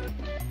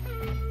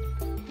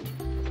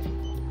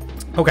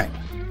 Okay.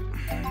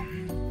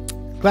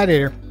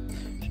 Gladiator.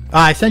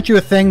 I sent you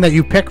a thing that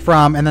you pick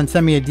from and then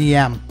send me a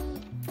DM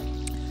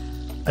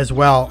as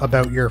well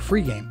about your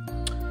free game.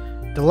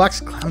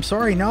 Deluxe. I'm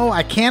sorry. No,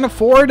 I can't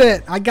afford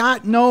it. I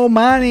got no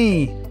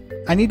money.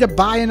 I need to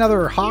buy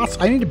another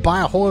hospital. I need to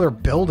buy a whole other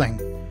building.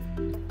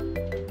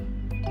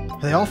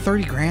 Are they all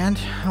 30 grand?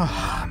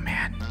 Oh,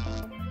 man.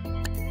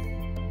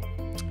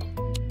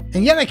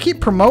 And yet I keep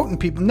promoting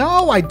people.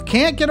 No, I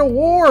can't get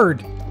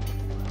award.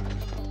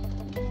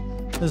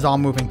 This is all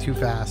moving too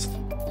fast.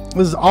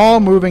 This is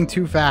all moving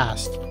too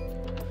fast.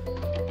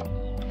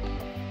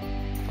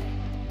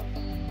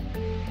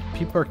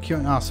 People are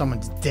queuing. Oh,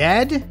 someone's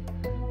dead.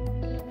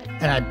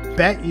 And I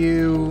bet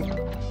you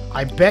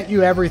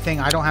everything.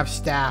 I don't have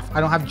staff. I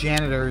don't have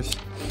janitors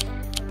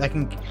that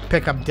can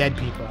pick up dead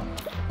people.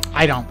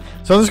 I don't.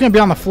 So this is going to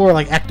be on the floor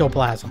like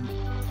ectoplasm.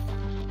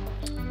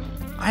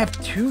 I have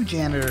 2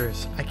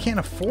 janitors. I can't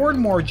afford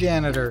more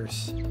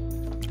janitors.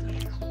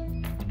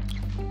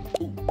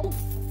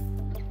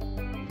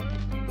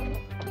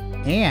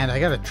 And I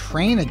got to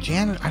train a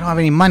janitor. I don't have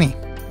any money.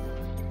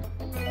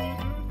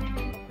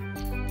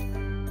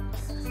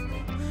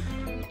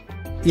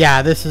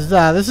 Yeah, this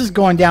is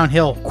going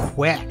downhill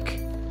quick.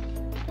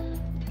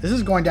 This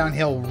is going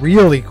downhill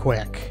really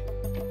quick.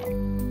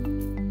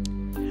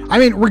 I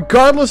mean,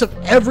 regardless of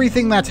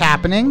everything that's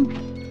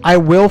happening, I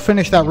will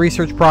finish that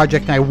research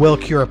project and I will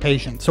cure a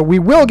patient. So we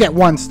will get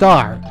 1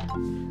 star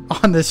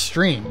on this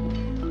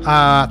stream.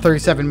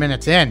 37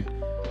 minutes in.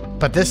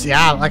 But this,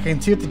 yeah, like I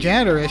can see with the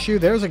janitor issue,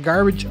 there's a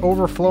garbage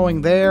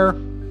overflowing there.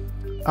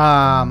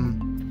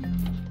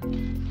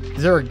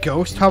 Is there a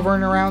ghost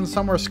hovering around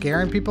somewhere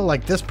scaring people?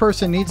 Like, this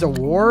person needs a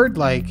ward?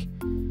 Like,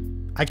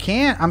 I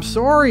can't. I'm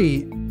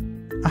sorry.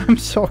 I'm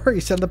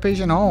sorry. Send the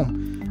patient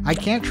home. I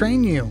can't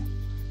train you.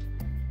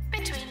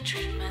 Between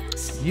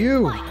treatments.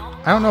 You.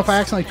 I don't know if I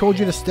accidentally told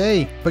you to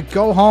stay, but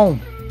go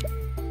home.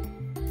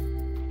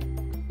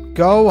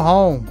 Go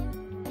home.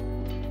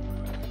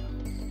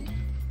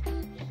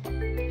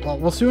 Well,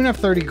 we'll soon have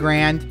 30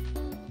 grand,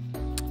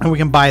 and we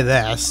can buy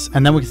this,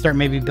 and then we can start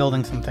maybe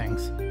building some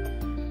things.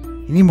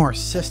 You need more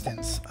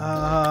assistants.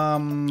 I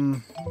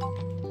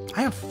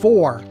have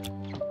 4.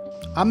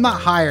 I'm not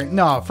hiring.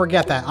 No,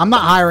 forget that. I'm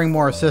not hiring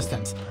more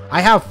assistants.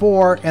 I have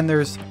 4, and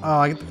there's.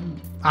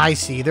 I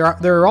see.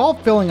 They're all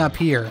filling up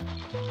here.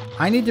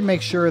 I need to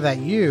make sure that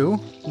you.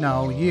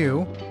 No,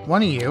 you.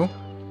 One of you.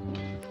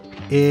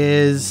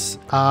 Is.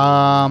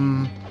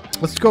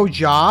 Let's go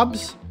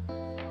jobs.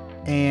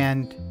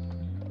 And.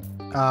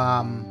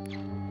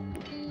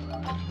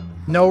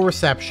 No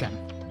reception.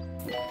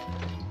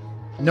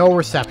 No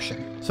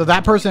reception. So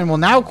that person will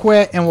now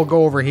quit and we'll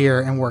go over here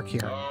and work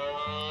here.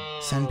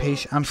 Send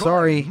patient. I'm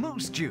sorry.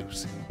 Moose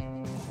juice.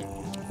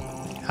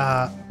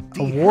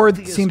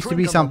 Award seems to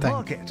be something.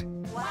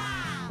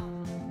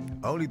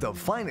 Only the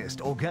finest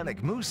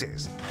organic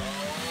mooses.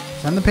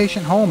 Send the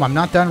patient home. I'm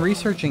not done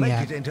researching Make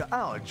yet. it into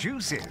our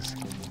juices.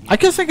 I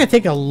guess I could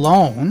take a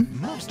loan.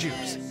 Moose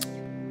juice.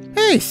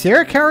 Hey,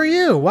 Sarah, how are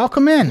you?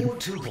 Welcome in.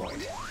 2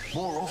 Point.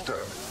 More often.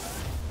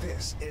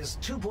 This is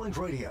 2 Point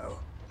Radio.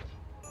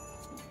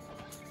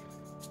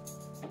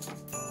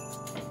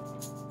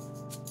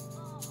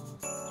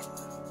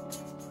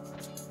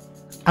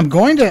 I'm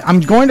going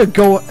to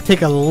go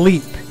take a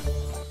leap.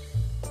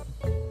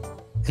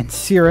 And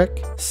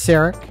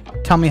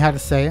Sarek, tell me how to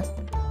say it.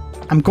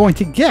 I'm going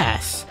to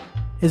guess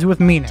is with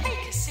Menin.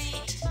 Take a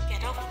seat.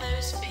 Get off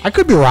those feet. I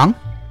could be wrong.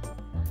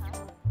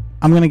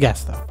 I'm going to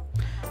guess though.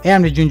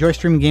 And did you enjoy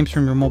streaming games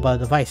from your mobile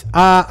device?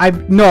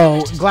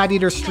 No,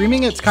 Gladiator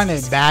streaming it's kind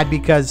of bad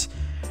because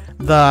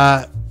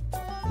the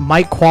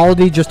mic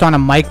quality just on a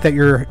mic that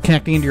you're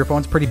connecting into your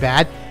phone is pretty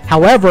bad.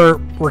 However,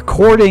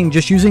 recording,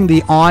 just using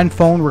the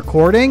on-phone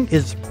recording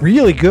is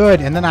really good.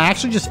 And then I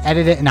actually just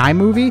edit it in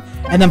iMovie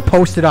and then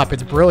post it up.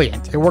 It's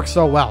brilliant. It works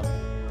so well.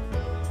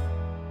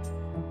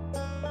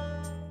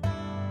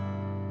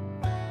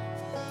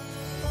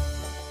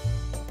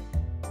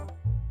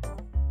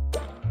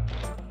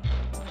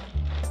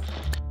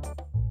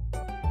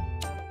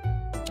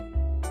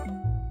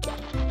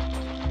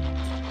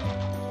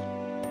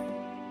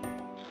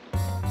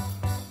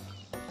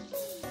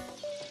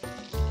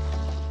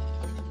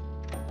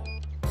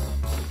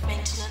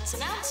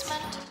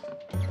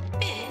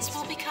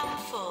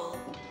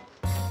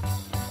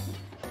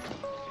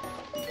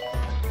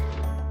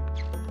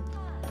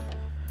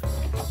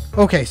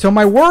 Okay, so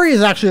my worry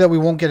is actually that we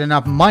won't get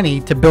enough money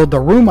to build the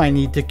room I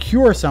need to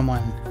cure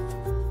someone.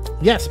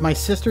 Yes, my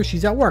sister,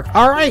 she's at work.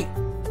 All right.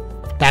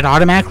 That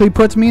automatically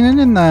puts me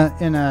in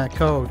a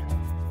code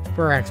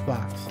for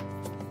Xbox.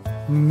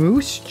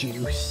 Moose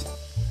juice.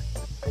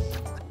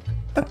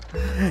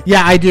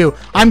 Yeah, I do.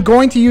 I'm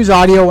going to use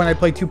audio when I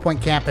play 2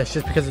 Point Campus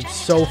just because it's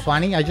so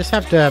funny. I just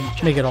have to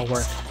make it all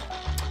work.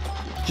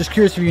 Just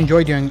curious if you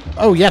enjoy doing...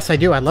 Oh, yes, I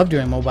do. I love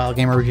doing mobile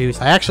gamer reviews.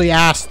 I actually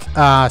asked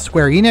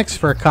Square Enix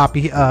for a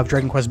copy of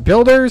Dragon Quest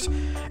Builders,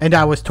 and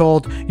I was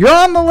told, you're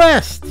on the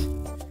list!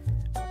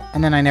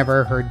 And then I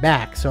never heard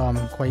back, so I'm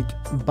quite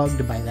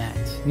bugged by that.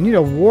 You need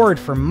a ward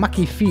for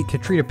mucky feet to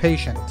treat a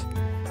patient.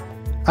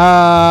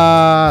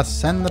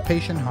 Send the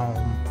patient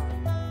home.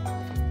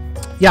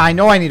 Yeah, I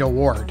know I need a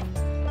ward.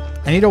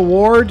 I need a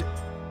ward,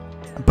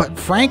 but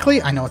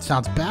frankly, I know it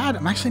sounds bad.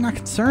 I'm actually not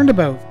concerned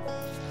about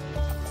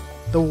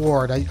the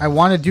ward. I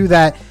want to do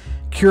that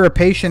cure a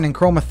patient and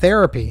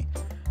chromotherapy.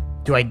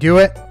 Do I do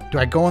it? Do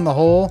I go in the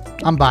hole?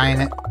 I'm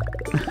buying it.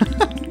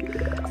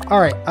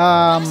 Alright,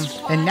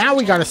 and now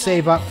we got to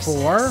save up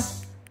for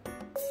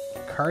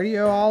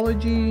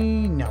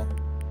cardiology. No.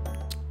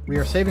 We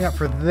are saving up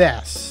for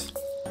this.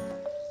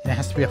 And it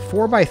has to be a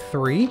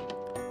 4x3.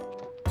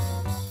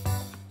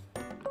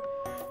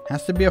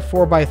 Has to be a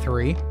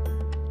 4x3.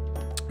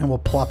 And we'll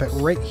plop it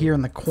right here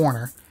in the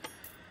corner.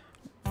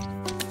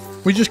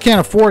 We just can't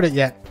afford it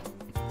yet.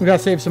 We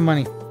gotta save some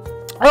money.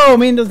 Oh,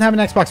 Menin doesn't have an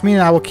Xbox.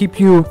 Menin, I will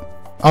keep you...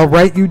 I'll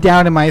write you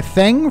down in my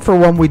thing for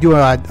when we do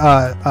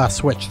a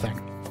Switch thing.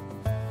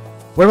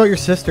 What about your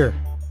sister?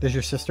 Does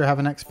your sister have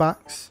an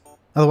Xbox?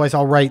 Otherwise,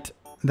 I'll write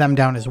them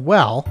down as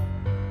well.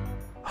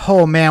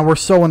 Oh, man, we're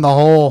so in the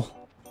hole.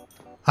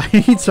 I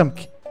need some...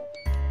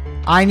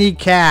 I need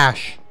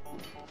cash.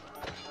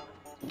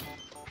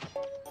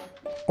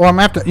 Or I'm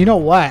gonna have to... You know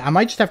what? I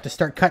might just have to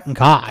start cutting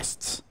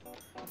costs.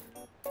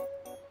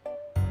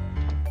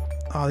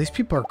 Oh, these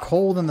people are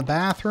cold in the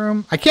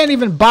bathroom. I can't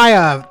even buy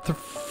a...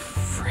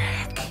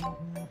 Frick.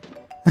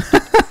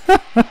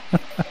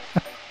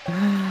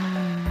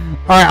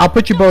 Alright, I'll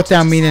put you both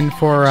down, Menin,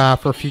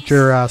 for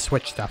future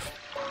Switch stuff.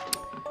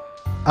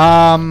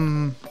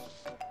 Dang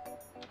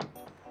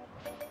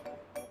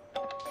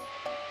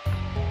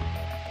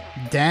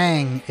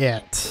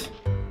it.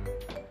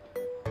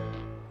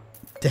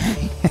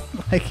 Dang it.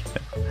 Like...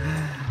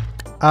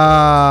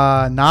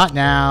 not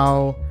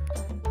now.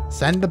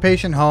 Send the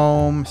patient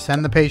home.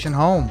 Send the patient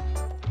home.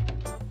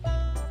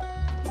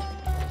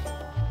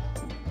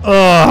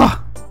 Ugh.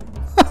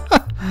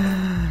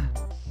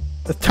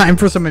 It's time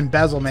for some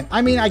embezzlement.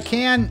 I mean, I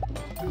can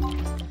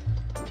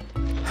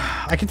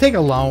take a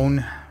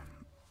loan.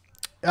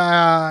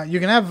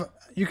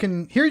 You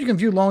can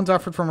view loans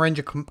offered from a range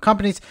of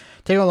companies.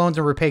 Take out loans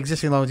and repay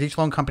existing loans. Each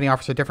loan company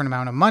offers a different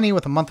amount of money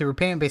with a monthly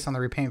repayment based on the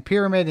repayment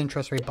pyramid,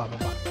 interest rate, blah, blah,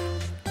 blah.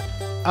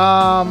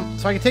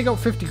 So I can take out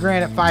 50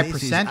 grand at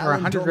 5% or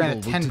 100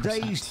 grand at 10%.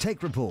 Today's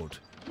tech report.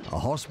 A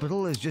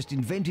hospital has just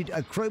invented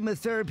a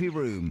chromotherapy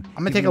room.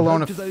 I'm gonna take a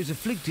loan to those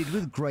afflicted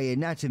with grey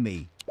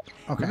anatomy.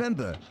 Okay.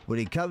 Remember, when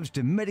it comes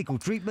to medical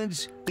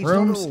treatments, it's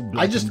Rooms. not all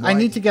black and I white.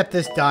 need to get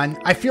this done.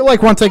 I feel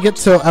like once I get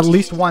to at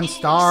least 1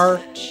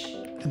 star,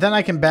 then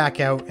I can back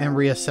out and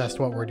reassess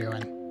what we're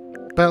doing.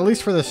 But at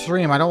least for the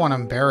stream, I don't want to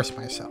embarrass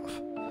myself.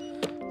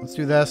 Let's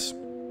do this.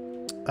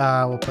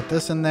 We'll put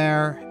this in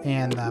there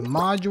and the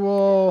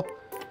module.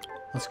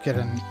 Let's get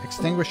an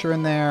extinguisher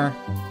in there.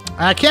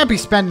 I can't be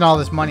spending all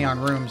this money on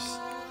rooms.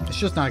 It's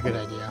just not a good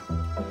idea.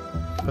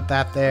 Put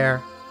that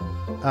there.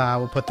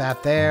 We'll put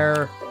that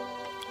there.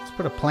 Let's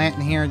put a plant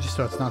in here just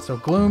so it's not so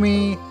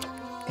gloomy.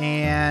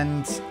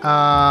 And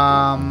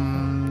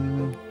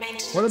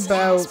what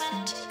about...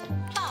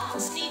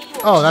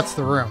 Oh, that's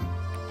the room.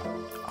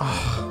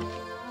 Oh,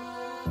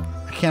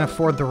 I can't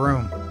afford the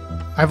room.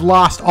 I've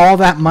lost all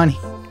that money.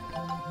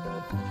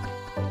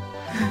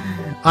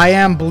 I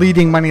am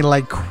bleeding money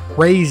like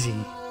crazy.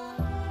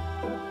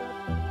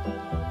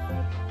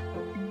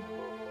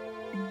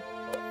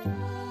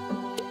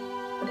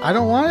 I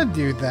don't want to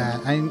do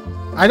that.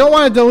 I don't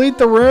want to delete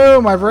the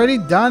room. I've already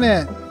done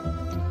it.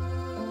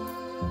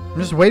 I'm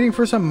just waiting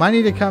for some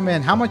money to come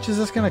in. How much is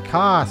this going to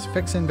cost?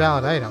 Fix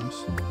invalid items.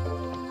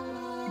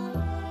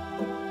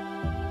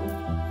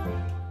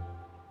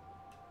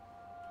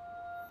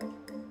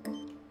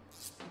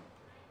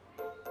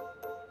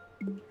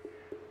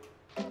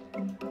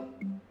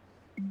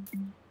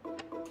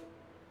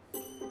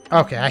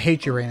 Okay, I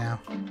hate you right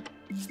now.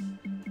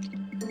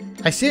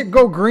 I see it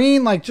go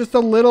green like just a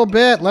little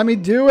bit. Let me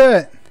do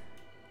it.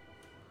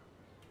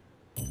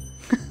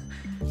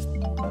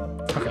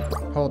 Okay,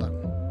 hold on.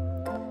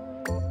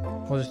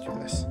 We'll just do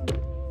this.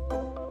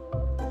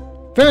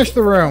 Finish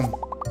the room.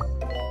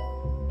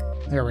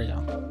 There we go.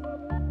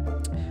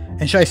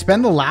 And should I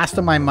spend the last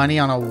of my money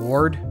on a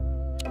ward?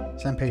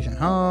 Send patient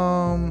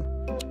home.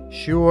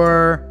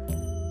 Sure.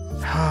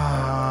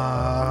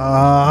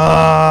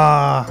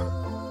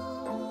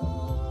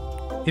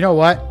 You know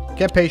what?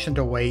 Get patient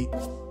to wait.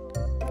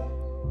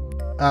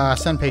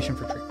 Send patient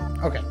for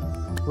treatment. Okay.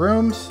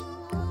 Rooms.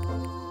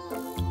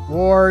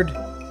 Ward.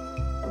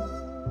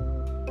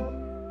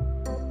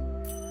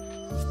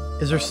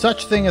 Is there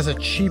such thing as a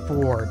cheap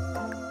ward?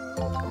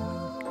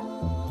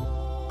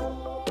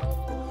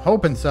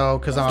 Hoping so,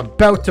 because I'm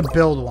about to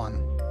build one.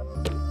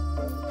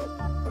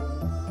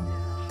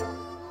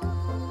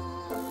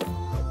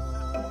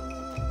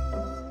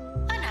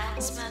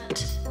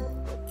 Announcement.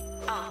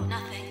 Oh,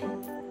 nothing.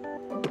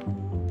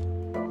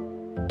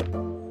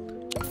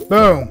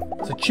 Boom.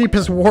 It's the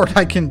cheapest ward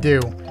I can do.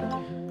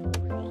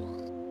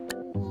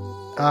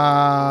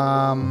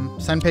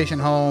 Send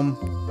patient home.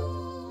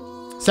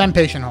 Send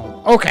patient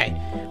home. Okay.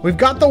 We've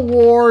got the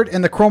ward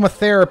in the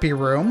chromotherapy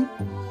room.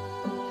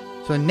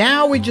 So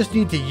now we just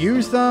need to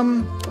use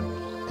them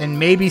and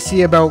maybe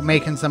see about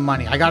making some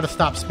money. I gotta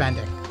stop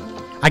spending.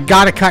 I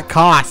gotta cut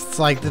costs.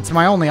 Like, that's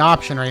my only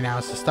option right now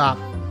is to stop.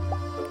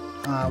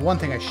 One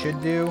thing I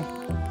should do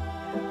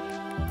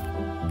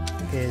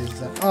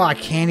is... oh, I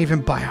can't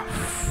even buy a...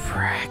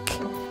 frick.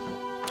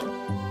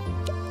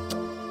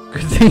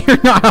 Good thing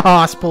you're not a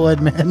hospital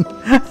admin.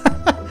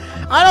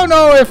 I don't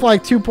know if,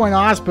 like, 2-point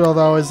hospital,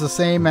 though, is the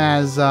same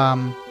as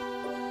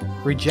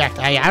reject.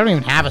 I don't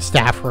even have a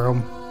staff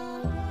room.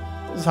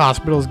 This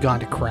hospital's gone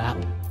to crap.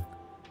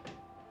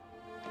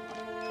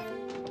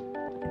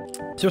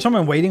 Is there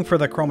someone waiting for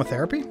the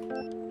chromotherapy?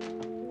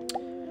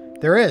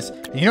 There is.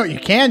 And you know what you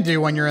can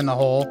do when you're in the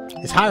hole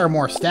is hire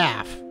more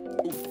staff.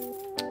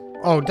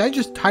 Oh, did I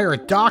just hire a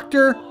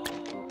doctor?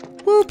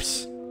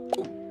 Whoops.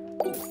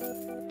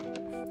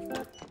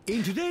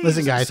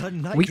 Listen, guys,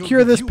 we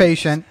cure this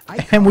patient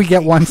and we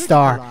get 1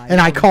 star, and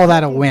I call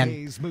that a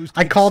win.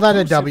 I call that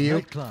a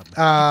W.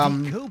 I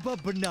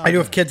do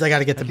have kids I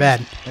gotta get to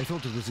bed.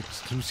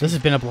 This has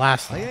been a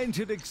blast.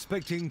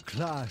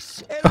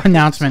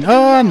 Announcement.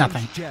 Oh,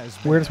 nothing.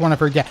 Weirdest one I've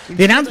heard yet.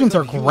 The announcements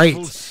are great,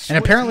 and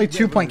apparently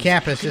 2-point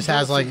campus just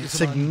has like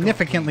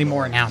significantly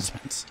more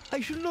announcements,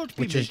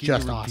 which is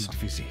just awesome.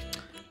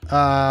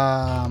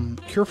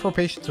 Cure for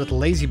patients with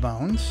lazy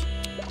bones.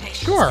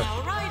 Sure.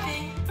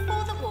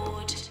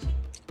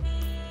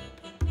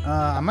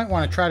 I might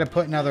want to try to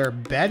put another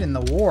bed in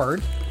the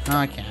ward. No,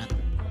 I can't.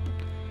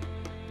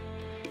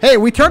 Hey,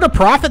 we turned a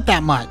profit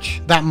that month.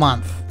 We're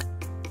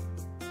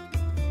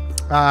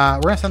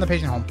going to send the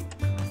patient home.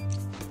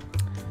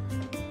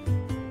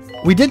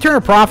 We did turn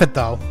a profit,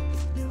 though.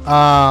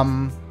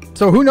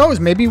 So who knows?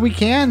 Maybe we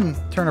can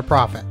turn a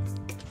profit.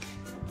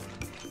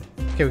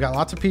 Okay, we got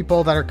lots of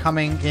people that are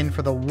coming in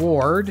for the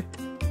ward.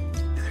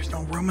 And there's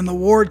no room in the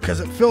ward because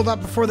it filled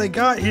up before they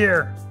got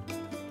here.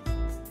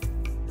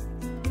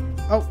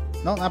 Oh,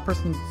 no, that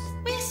person's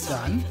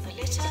done.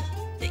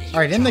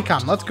 Alright, in they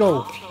come. Let's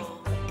go.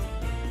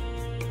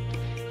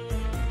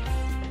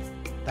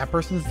 That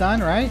person's done,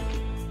 right?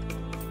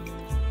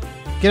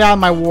 Get out of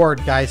my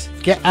ward, guys.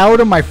 Get out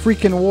of my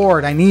freaking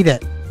ward. I need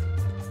it.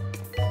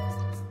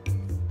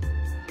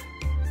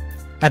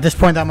 At this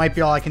point, that might be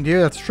all I can do.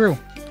 That's true.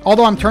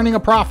 Although I'm turning a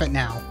profit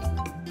now.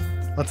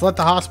 Let's let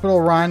the hospital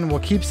run. We'll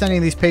keep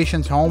sending these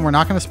patients home. We're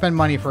not going to spend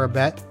money for a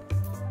bit.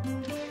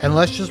 And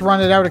let's just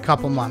run it out a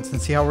couple months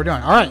and see how we're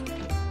doing. All right.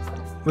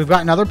 We've got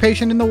another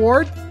patient in the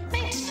ward.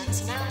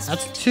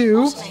 That's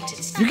 2.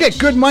 You get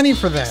good money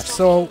for this.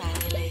 So,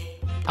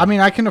 I mean,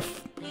 I can...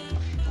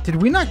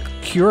 Did we not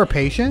cure a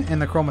patient in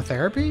the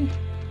chromotherapy?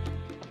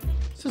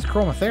 This is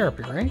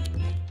chromotherapy, right?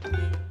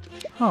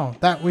 Oh,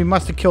 that we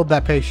must have killed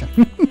that patient.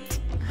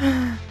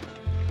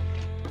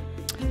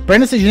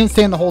 Brenda says you didn't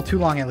stay in the hole too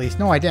long at least.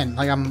 No, I didn't.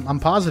 Like, I'm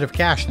positive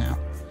cash now.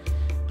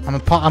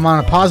 I'm on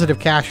a positive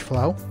cash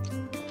flow.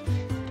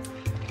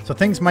 So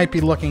things might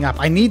be looking up.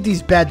 I need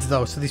these beds,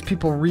 though, so these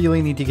people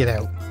really need to get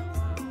out.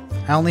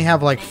 I only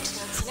have, like,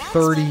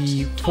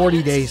 40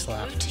 days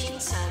left.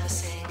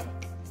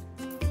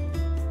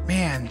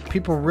 Man,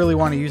 people really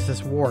want to use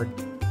this ward.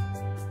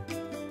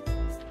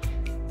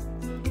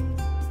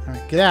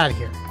 Alright, get out of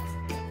here.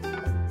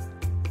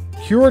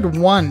 Cured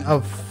 1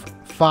 of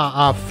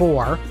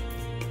 4.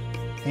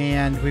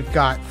 And we've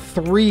got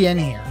 3 in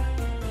here.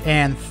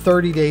 And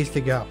 30 days to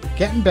go.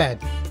 Get in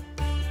bed.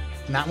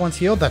 And that one's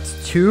healed.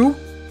 That's 2.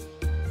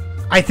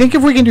 I think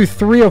if we can do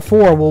 3 or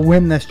 4, we'll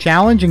win this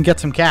challenge and get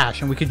some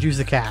cash, and we could use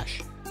the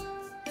cash.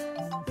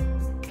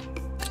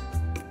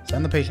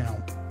 Send the patient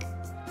home.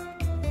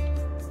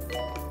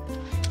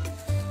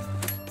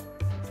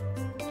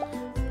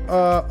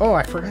 Oh,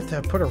 I forgot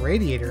to put a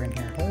radiator in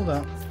here. Hold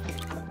up.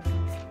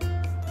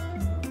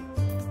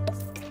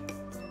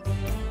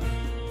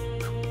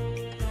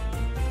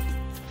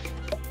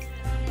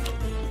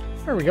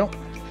 There we go.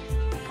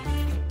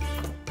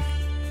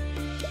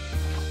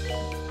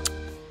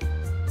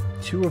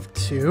 2 of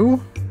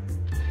 2.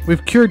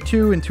 We've cured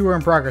 2 and 2 are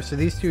in progress. So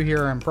these 2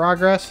 here are in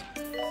progress.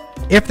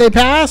 If they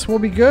pass, we'll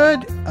be good.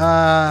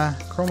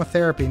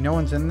 Chromotherapy. No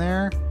one's in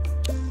there.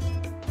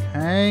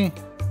 Okay.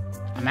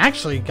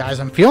 Guys,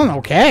 I'm feeling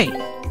okay.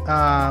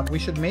 We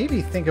should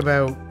maybe think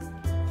about...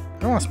 I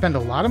don't want to spend a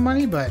lot of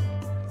money, but...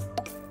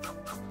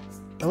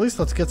 At least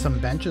let's get some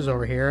benches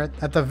over here.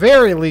 At the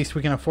very least,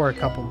 we can afford a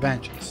couple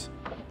benches.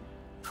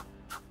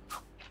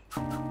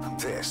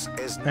 This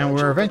is And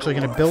we're eventually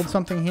going to build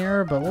something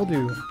here, but we'll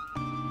do...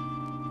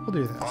 We'll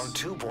do On this.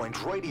 2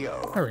 Point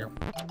Radio. There we go.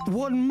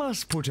 One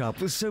must put up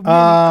with so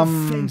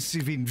many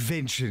offensive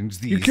inventions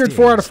these You cured days.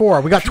 4 out of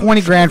 4. We got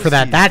 20 grand for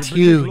that. That's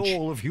huge.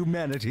 All of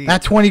humanity.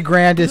 That 20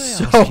 grand is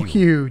Can I so ask you,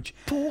 huge.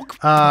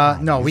 pork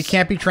No, we pies?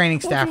 can't be training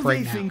What staff will right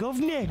they now. think of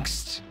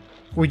next?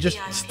 We just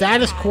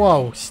status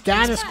quo.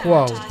 Status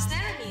quo.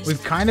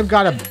 We've kind of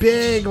got a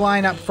big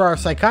lineup for our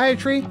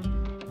psychiatry,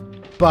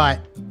 but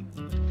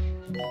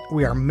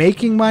we are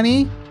making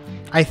money,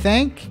 I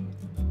think.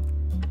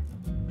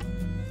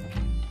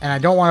 And I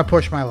don't want to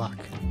push my luck.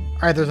 All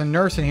right, there's a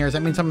nurse in here. Does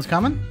that mean someone's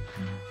coming?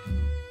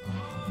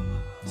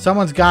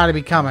 Someone's got to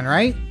be coming,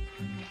 right?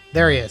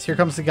 There he is. Here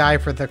comes the guy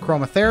for the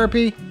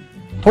chromotherapy.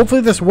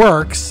 Hopefully this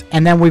works,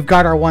 and then we've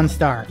got our 1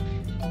 star.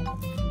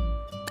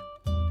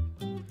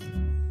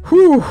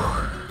 Whew.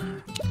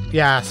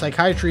 Yeah,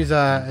 psychiatry is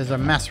a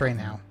mess right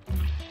now.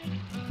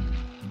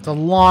 It's a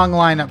long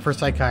lineup for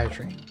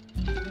psychiatry.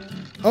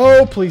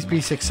 Oh, please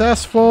be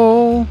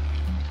successful.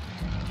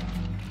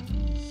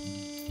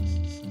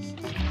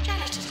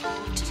 Janitor's hall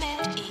to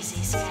Med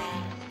Easy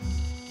Scan.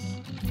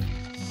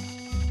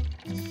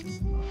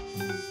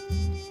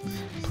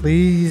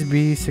 Please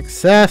be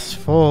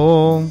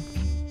successful.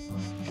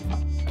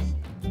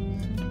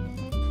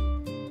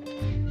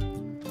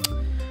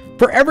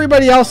 For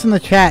everybody else in the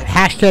chat,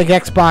 hashtag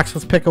Xbox,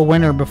 let's pick a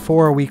winner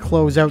before we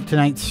close out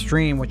tonight's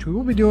stream, which we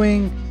will be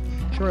doing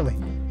shortly.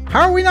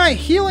 How are we not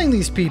healing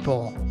these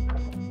people?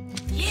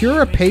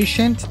 Cure a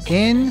patient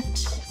in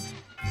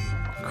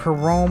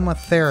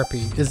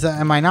chromotherapy.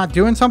 Am I not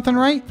doing something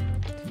right?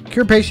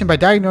 Cure a patient by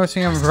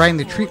diagnosing them and providing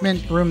the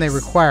treatment room they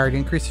require to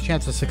increase the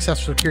chance of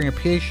successfully curing a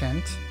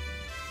patient.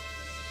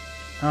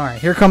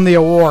 Alright, here come the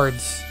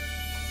awards.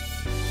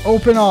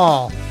 Open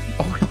all.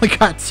 Oh, we only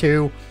got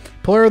 2.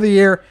 Player of the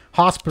Year,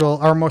 Hospital,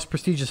 our most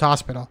prestigious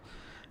hospital.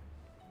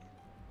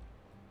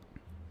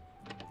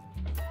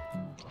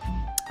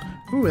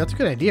 Ooh, that's a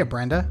good idea,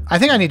 Brenda. I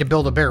think I need to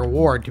build a bigger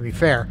ward, to be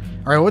fair.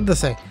 Alright, what did this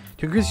say?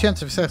 To increase the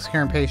chance of success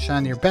curing a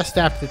patient, your best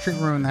staff to the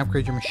treatment room and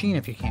upgrade your machine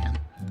if you can.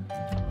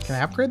 Can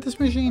I upgrade this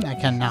machine? I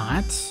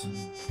cannot.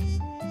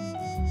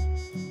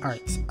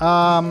 Alright,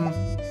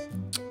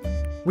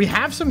 we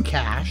have some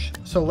cash,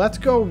 so let's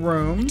go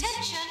rooms.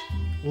 Attention.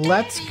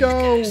 Let's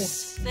go...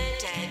 Ghosts. They're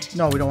dead.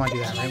 No, we don't want to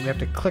do that, right? We have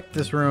to click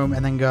this room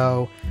and then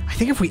go... I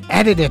think if we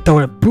edit it, though,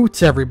 it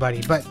boots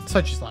everybody, but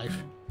such is life.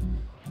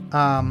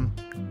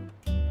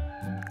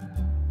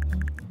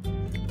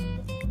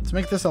 Let's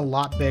make this a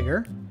lot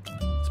bigger.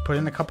 Let's put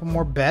in a couple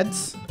more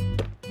beds.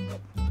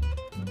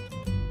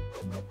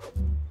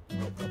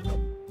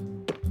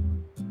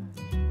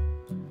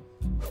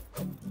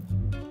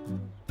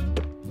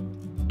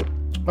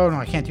 Oh, no,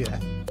 I can't do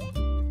that.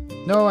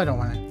 No, I don't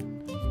want it.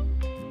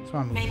 That's why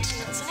I'm moving.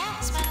 Maintenance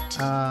announcement.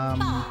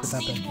 Put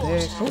that Need bed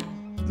there. water.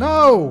 Oh,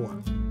 no!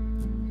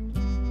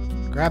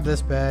 Grab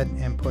this bed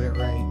and put it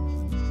right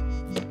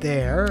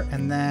there.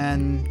 And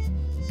then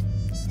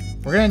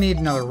we're going to need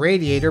another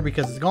radiator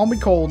because it's going to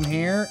be cold in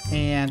here.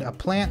 And a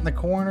plant in the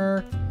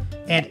corner.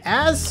 And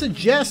as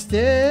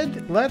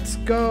suggested, let's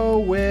go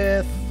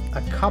with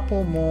a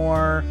couple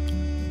more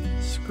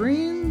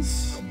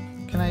screens.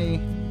 Can I...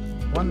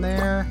 One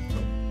there.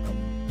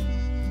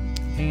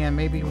 And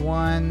maybe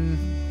one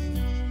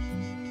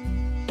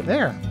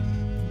there.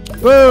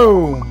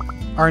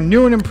 Boom! Our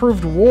new and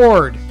improved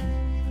ward.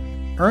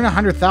 Earn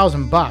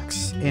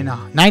 $100,000 in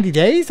 90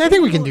 days. I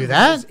think we can do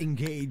that.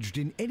 Engaged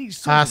in any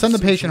Send the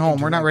patient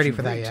home. We're not ready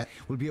for that yet.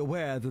 Will be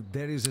aware that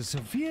there is a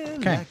severe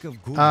Okay. lack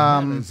of good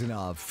manners in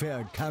our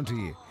fair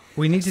county.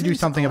 We need to do Since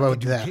something our about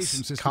education this.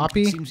 system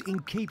Copy. Seems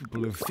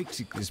incapable of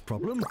fixing this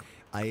problem.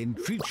 I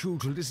entreat you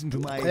to listen to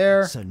my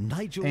There. Sir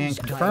Nigel's And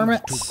confirm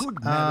Guide it. to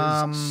Good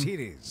Manners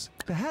series.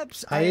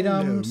 Perhaps I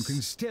alone Items.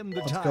 can stem the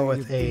Let's tide go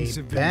with of a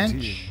incivility.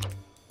 bench.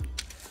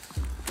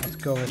 Let's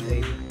go with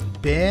a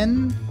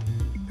bin.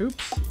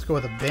 Oops. Let's go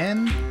with a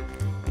bin.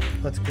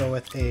 Let's go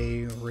with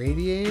a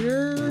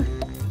radiator.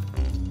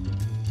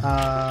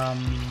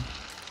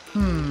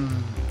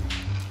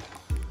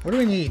 What do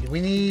we need?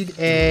 We need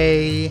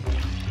a...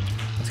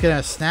 Let's get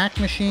a snack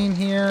machine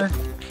here.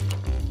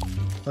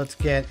 Let's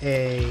get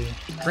a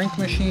drink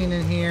machine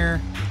in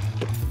here.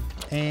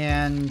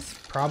 And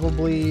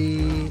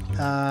probably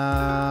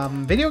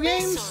video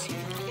games?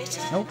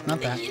 Nope,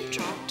 not that.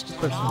 Let's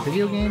put some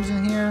video games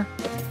in here.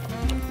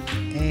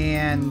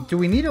 And do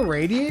we need a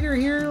radiator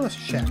here? Let's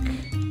check.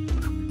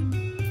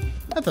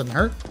 That doesn't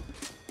hurt.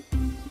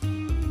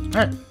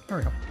 Alright, there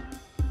we go.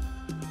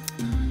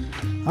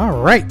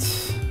 Alright.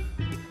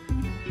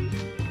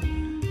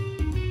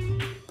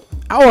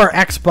 Our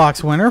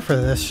Xbox winner for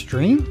this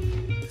stream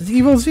is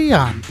Evil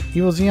Xeon.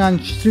 Evil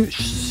Xeon,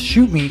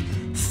 shoot me.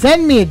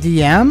 Send me a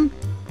DM.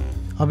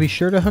 I'll be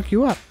sure to hook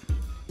you up.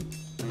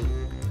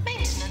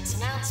 Maintenance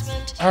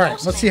announcement.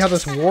 Alright, let's see how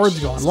this ward's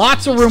going.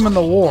 Lots of room in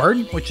the ward,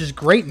 which is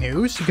great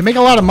news. You can make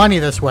a lot of money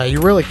this way. You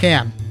really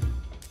can.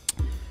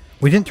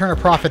 We didn't turn a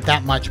profit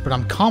that much, but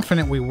I'm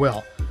confident we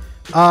will.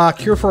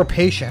 Cure for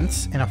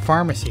patients in a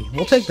pharmacy.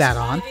 We'll take that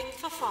on. Arriving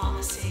for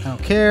pharmacy. I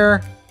don't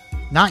care.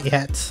 Not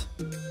yet.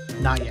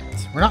 Not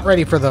yet. We're not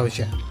ready for those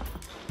yet.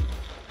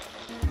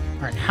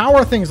 Alright, how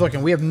are things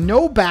looking? We have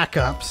no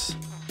backups.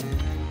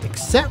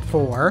 Except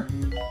for...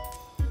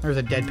 There's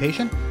a dead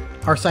patient.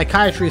 Our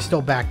psychiatry is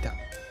still backed up.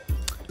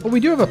 But we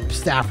do have a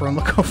staff room.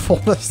 Look how full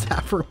the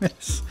staff room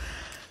is.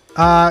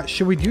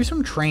 Should we do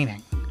some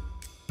training?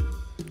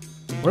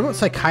 What about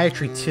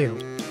psychiatry 2?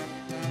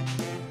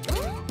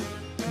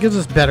 It gives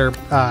us better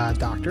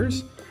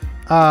doctors.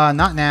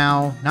 Not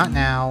now. Not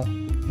now.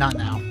 Not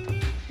now.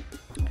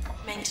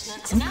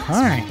 Maintenance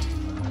Alright.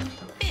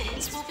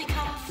 Bins will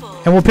become full.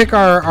 And we'll pick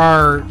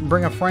our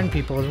bring a friend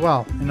people as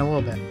well in a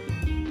little bit.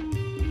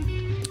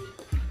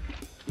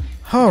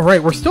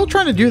 Alright, we're still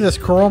trying to do this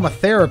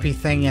chromotherapy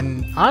thing,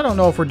 and I don't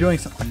know if we're doing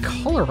something. A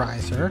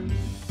colorizer.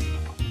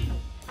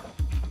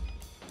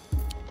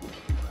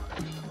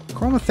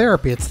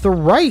 Chromotherapy, it's the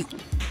right.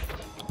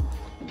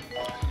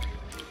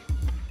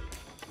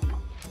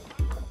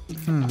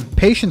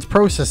 Patients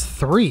process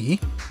 3.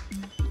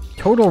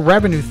 Total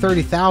revenue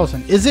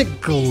 30,000. Is it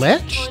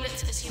glitched?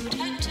 Toilets as you would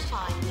hope to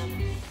find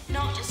them,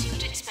 not as you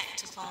would expect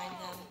to find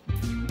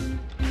them.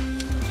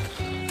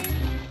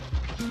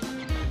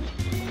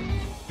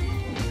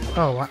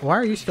 Oh, why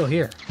are you still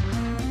here?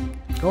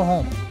 Go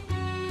home.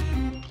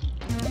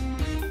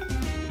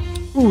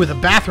 Ooh, the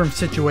bathroom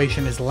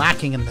situation is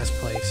lacking in this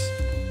place.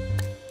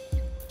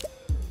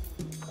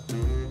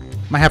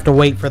 Might have to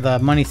wait for the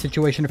money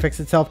situation to fix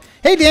itself.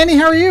 Hey, Danny,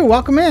 how are you?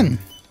 Welcome in.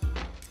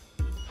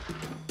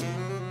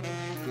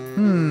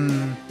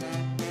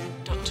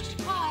 Doctor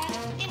required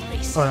in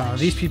research. Oh, no,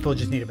 these people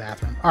just need a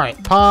bathroom. All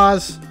right,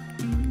 pause.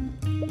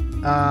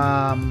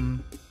 Oh,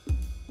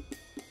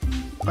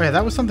 yeah,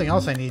 that was something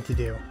else I need to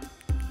do.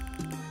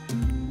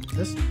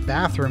 This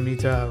bathroom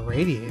needs a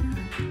radiator.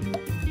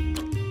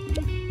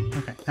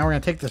 Okay, now we're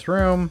going to take this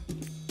room.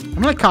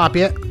 I'm going to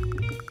copy it.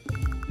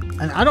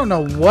 And I don't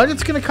know what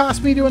it's going to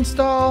cost me to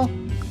install.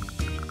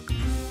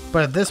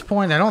 But at this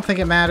point, I don't think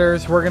it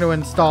matters. We're going to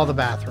install the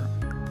bathroom.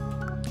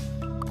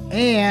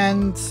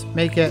 And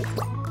make it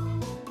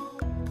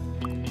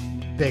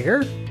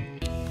bigger.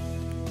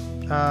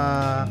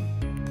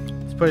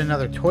 Let's put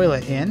another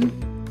toilet in.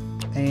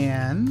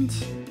 And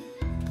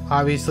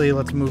obviously,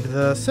 let's move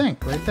the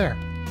sink right there.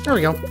 There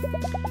we go.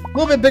 A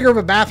little bit bigger of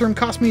a bathroom.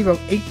 Cost me about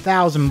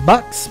 8,000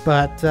 bucks,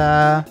 but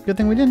good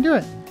thing we didn't do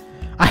it.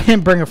 I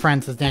didn't bring a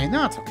friend, says Danny.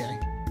 No, it's okay.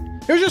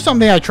 It was just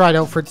something I tried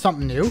out for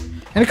something new.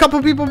 And a couple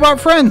of people brought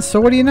friends, so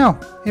what do you know?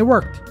 It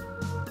worked.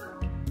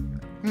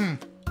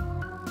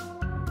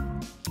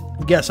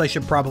 Guess I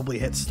should probably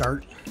hit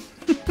start.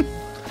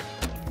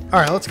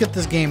 Alright, let's get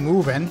this game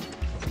moving.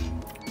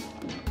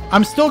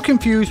 I'm still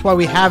confused why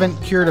we haven't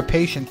cured a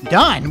patient.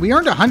 Done! We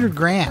earned 100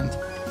 grand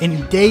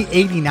in day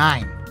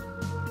 89.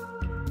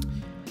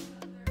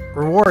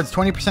 Rewards,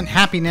 20%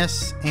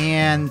 happiness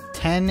and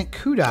 10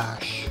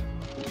 kudosh.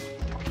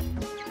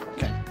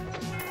 Okay.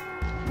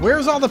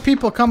 Where's all the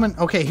people coming?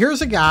 Okay,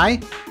 here's a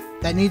guy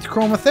that needs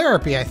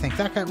chromotherapy, I think.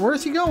 That guy,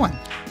 where's he going?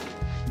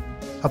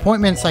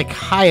 Appointment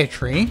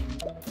psychiatry.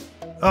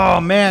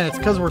 Oh man, it's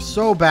because we're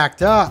so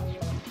backed up.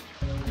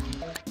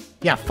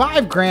 Yeah,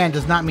 5 grand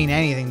does not mean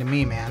anything to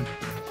me, man.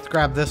 Let's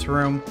grab this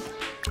room.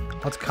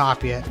 Let's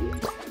copy it.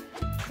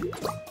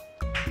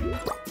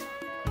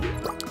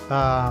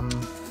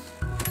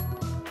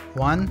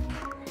 One.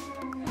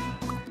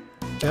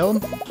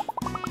 Build.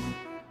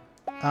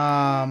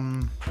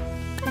 Training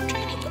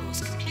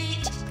course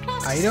complete.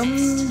 Plus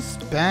Items.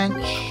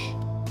 Bench.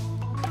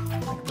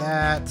 Like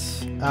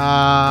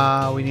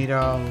that. We need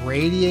a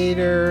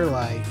radiator.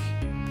 Like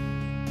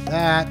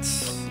that.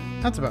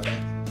 That's about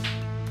it.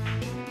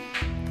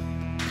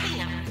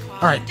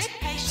 Alright.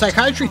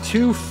 Psychiatry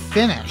 2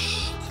 finished.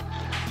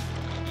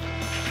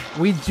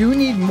 We do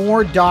need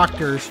more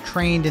doctors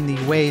trained in the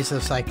ways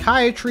of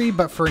psychiatry,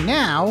 but for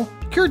now,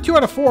 cured 2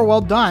 out of 4, well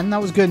done. That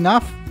was good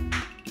enough.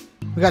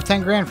 We got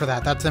 10 grand for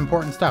that. That's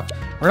important stuff.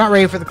 We're not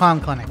ready for the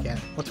clown clinic yet.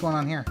 What's going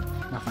on here?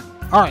 Nothing.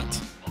 Alright.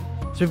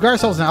 So we've got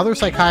ourselves another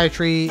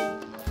psychiatry.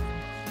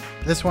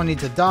 This one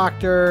needs a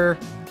doctor.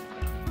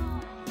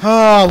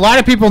 Oh, a lot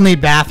of people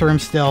need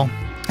bathrooms still.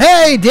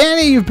 Hey,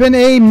 Danny, you've been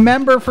a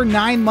member for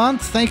 9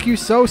 months. Thank you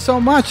so, so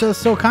much. That's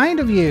so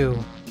kind of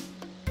you.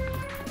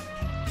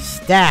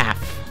 Staff.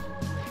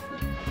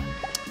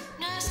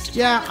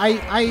 Yeah,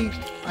 I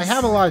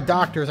have a lot of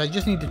doctors. I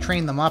just need to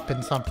train them up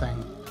in something.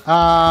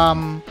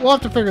 We'll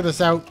have to figure this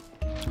out.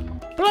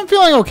 But I'm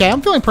feeling okay.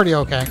 I'm feeling pretty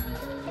okay.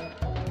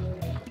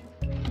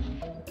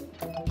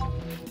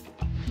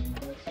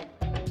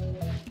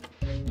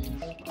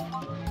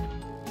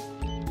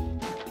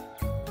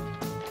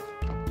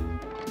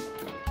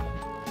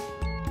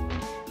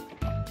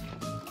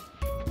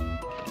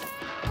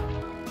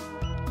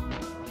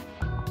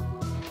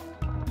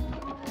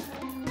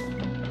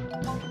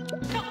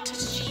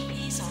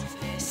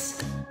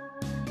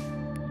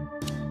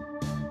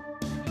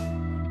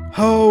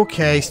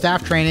 Okay,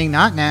 staff training,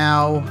 not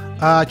now.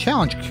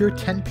 Challenge, cure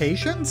 10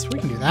 patients? We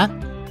can do that.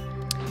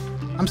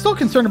 I'm still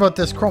concerned about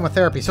this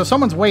chromotherapy. So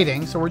someone's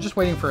waiting, so we're just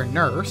waiting for a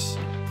nurse.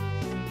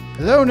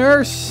 Hello,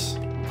 nurse.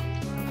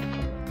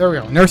 There we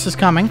go, nurse is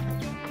coming.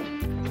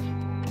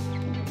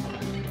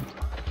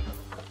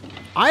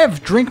 I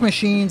have drink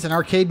machines and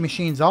arcade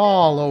machines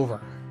all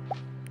over.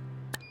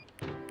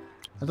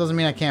 That doesn't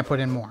mean I can't put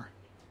in more.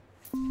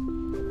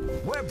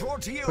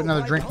 Put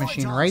another drink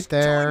machine right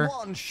there.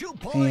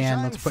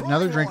 And let's put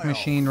another drink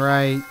machine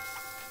right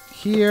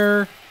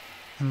here.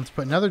 And let's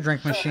put another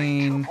drink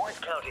machine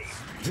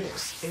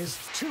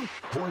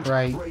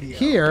right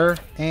here.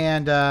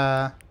 And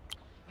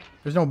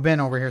there's no bin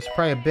over here, so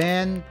probably a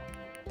bin.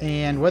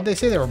 And what did they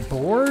say? They were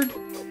bored?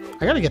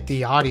 I gotta get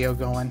the audio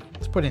going.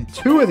 Let's put in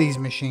 2 of these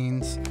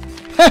machines.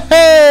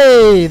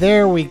 Hey,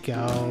 there we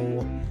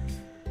go.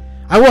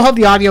 I will have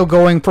the audio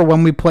going for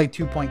when we play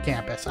 2 Point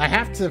Campus. I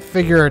have to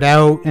figure it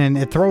out, and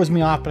it throws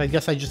me off, but I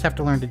guess I just have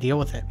to learn to deal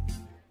with it.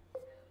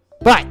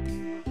 But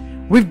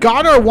we've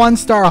got our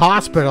 1-star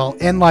hospital,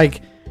 and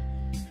like,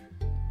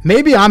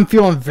 maybe I'm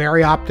feeling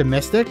very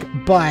optimistic,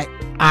 but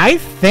I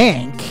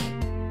think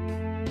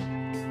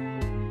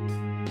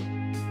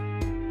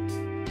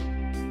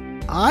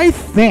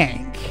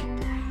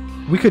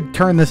we could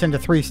turn this into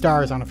 3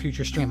 stars on a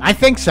future stream. I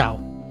think so.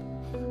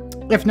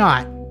 If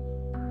not,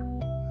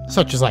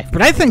 such is life.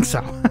 But I think so.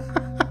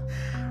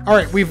 All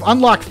right, we've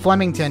unlocked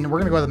Flemington. We're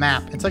going to go to the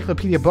map.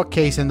 Encyclopedia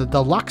bookcase in the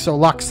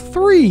Deluxolux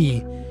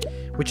 3,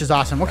 which is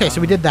awesome. Okay, so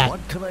we did that.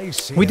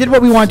 We did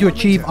what we wanted to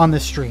achieve on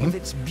this stream.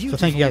 So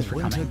thank you guys for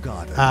coming.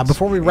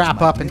 Before we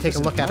wrap up and take a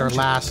look at our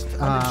last...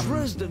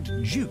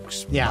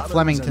 yeah,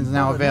 Flemington's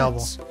now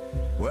available.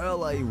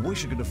 Well, I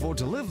wish I could afford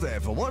to live there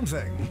for one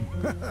thing.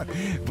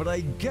 But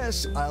I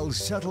guess I'll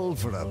settle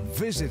for a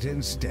visit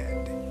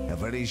instead. A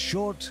very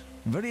short,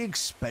 very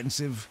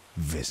expensive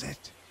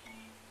visit.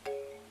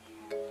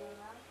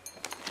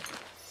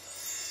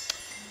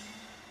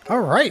 All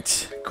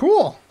right,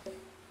 cool.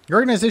 Your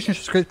organization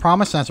shows great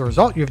promise, and as a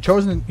result, you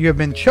have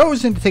been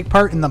chosen to take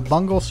part in the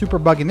Bungle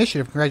Superbug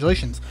Initiative.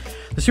 Congratulations.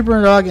 The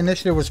Superbug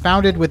Initiative was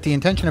founded with the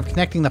intention of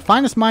connecting the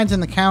finest minds in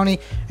the county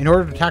in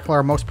order to tackle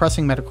our most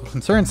pressing medical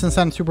concerns. Since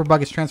then, Superbug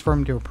has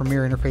transformed into a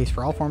premier interface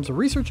for all forms of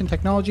research and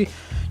technology.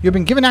 You have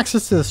been given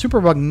access to the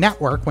Superbug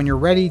Network. When you're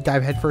ready,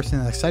 dive headfirst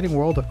into the exciting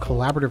world of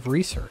collaborative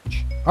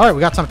research. All right, we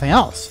got something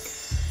else.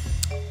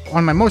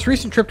 On my most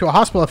recent trip to a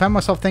hospital, I found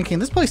myself thinking,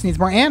 this place needs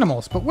more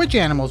animals, but which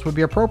animals would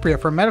be appropriate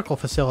for a medical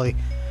facility?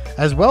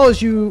 As well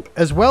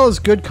as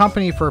good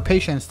company for a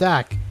patient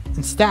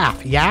and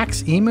staff.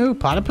 Yaks, emu,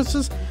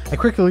 platypuses? I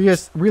quickly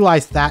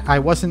realized that I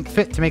wasn't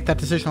fit to make that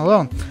decision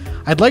alone.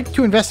 I'd like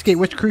to investigate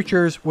which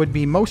creatures would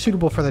be most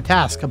suitable for the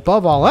task.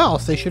 Above all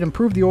else, they should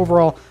improve the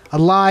overall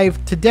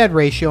alive-to-dead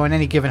ratio in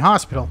any given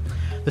hospital.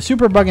 The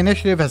Superbug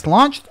Initiative has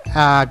launched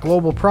a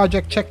global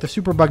project. Check the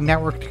Superbug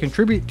Network to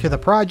contribute to the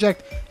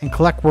project and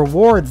collect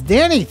rewards.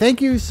 Danny,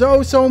 thank you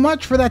so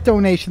much for that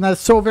donation. That is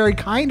so very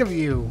kind of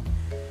you.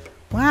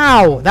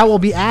 Wow, that will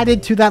be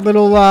added to that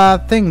little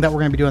thing that we're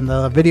going to be doing,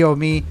 the video of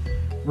me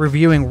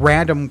reviewing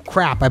random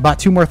crap. I bought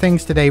 2 more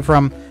things today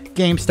from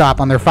GameStop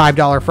on their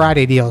 $5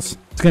 Friday deals.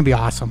 It's going to be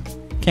awesome.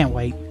 Can't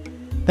wait.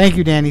 Thank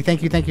you, Danny.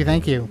 Thank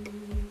you.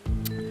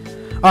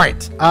 All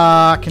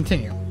right,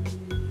 continue.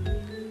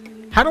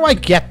 How do I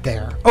get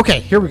there? Okay,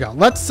 here we go.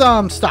 Let's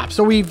stop.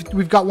 So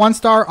we've got 1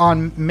 star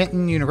on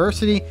Mitten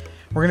University.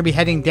 We're going to be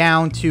heading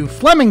down to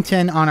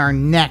Flemington on our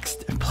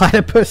next...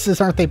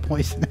 Platypuses, aren't they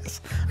poisonous?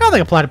 I don't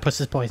think a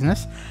platypus is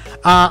poisonous.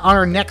 On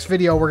our next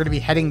video, we're going to be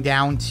heading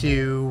down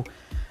to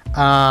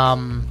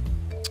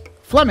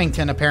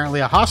Flemington, apparently.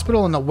 A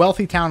hospital in the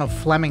wealthy town of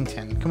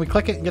Flemington. Can we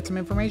click it and get some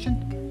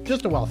information?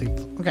 Just a wealthy...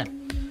 Okay.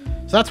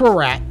 So that's where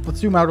we're at. Let's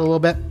zoom out a little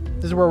bit.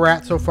 This is where we're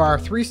at so far.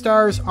 3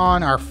 stars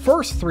on our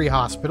first 3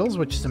 hospitals,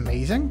 which is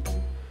amazing.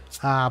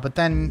 But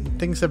then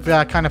things have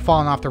kind of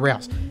fallen off the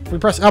rails. If we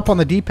press up on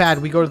the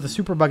D-pad, we go to the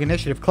Superbug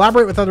Initiative.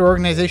 Collaborate with other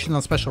organizations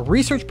on special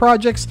research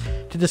projects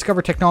to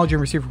discover technology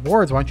and receive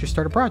rewards. Why don't you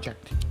start a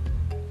project?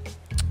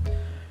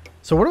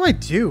 So what do I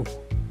do?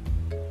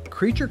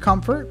 Creature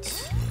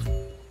comforts.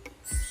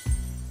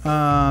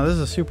 This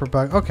is a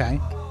Superbug. Okay.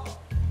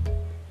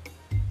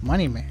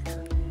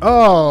 Moneymaker.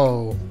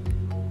 Oh.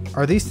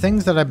 Are these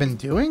things that I've been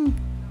doing?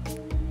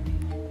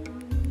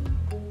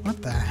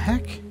 What the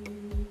heck?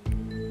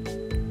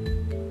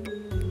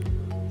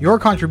 Your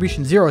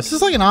contribution 0. Is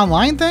this like an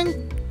online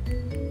thing?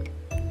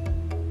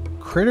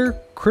 Critter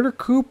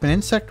Coop, an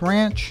insect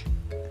ranch.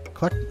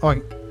 Collect.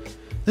 Oh,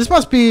 this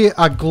must be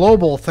a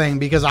global thing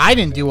because I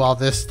didn't do all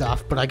this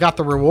stuff, but I got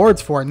the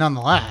rewards for it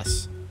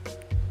nonetheless.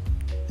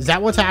 Is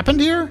that what's happened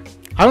here?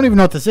 I don't even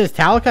know what this is.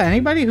 Tallica?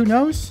 Anybody who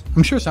knows?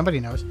 I'm sure somebody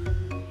knows.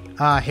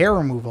 Hair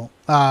removal.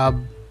 So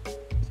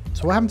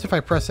what happens if I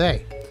press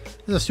A?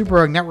 This is a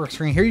Superbug Network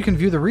screen. Here you can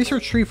view the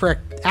research tree for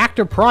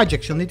active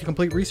projects. You'll need to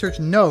complete research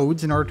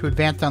nodes in order to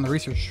advance down the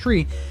research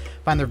tree.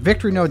 Find the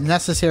victory nodes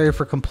necessary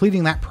for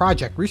completing that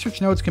project.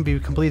 Research nodes can be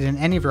completed in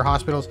any of your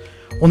hospitals.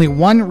 Only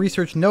 1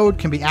 research node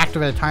can be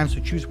active at a time, so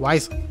choose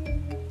wisely.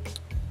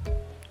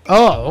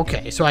 Oh,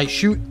 okay. So I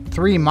shoot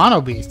 3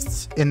 mono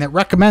beasts, and it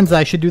recommends that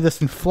I should do this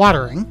in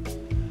fluttering.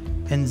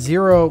 And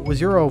 0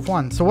 of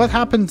 1. So what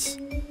happens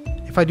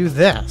if I do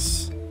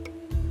this?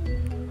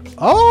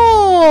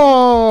 Oh!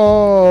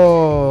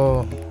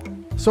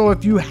 So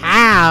if you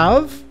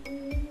have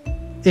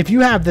if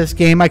you have this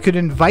game, I could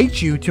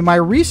invite you to my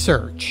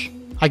research,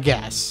 I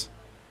guess.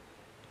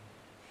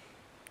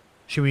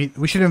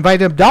 We should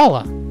invite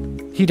Abdallah.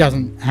 He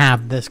doesn't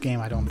have this game,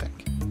 I don't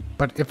think.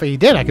 But if he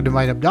did, I could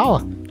invite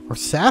Abdallah. Or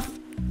Seth.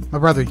 My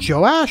brother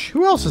Joash.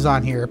 Who else is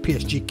on here?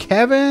 PSG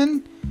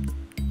Kevin.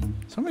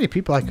 So many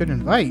people I could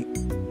invite.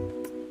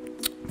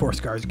 Four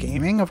Scars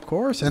Gaming, of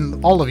course.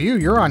 And all of you,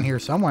 you're on here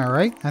somewhere,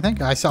 right? I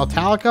think I saw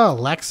Tallica,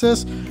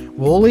 Alexis,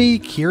 Wooly,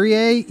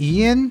 Kirie,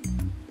 Ian,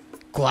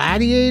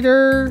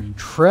 Gladiator,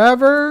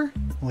 Trevor,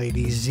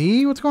 Lady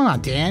Z. What's going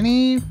on?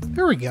 Danni.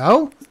 There we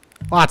go.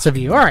 Lots of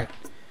you. All right.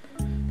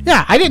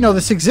 Yeah, I didn't know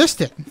this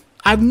existed.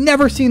 I've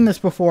never seen this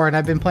before, and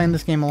I've been playing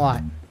this game a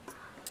lot.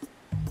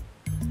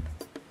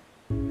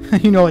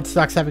 You know it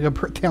sucks having a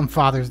birthday on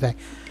Father's Day.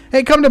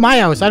 Hey, come to my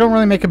house. I don't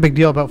really make a big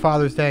deal about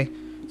Father's Day.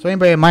 So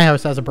anybody at my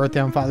house has a birthday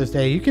on Father's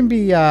Day, you can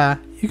be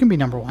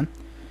number one.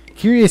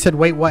 Kirie said,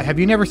 wait, what? Have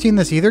you never seen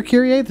this either,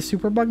 Kirie? The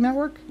Superbug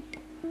Network?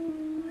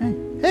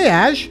 Hey,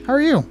 Ash. How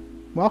are you?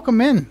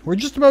 Welcome in. We're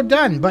just about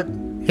done, but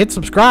hit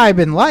subscribe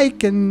and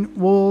like, and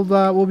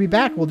we'll be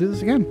back. We'll do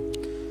this again.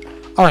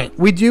 All right,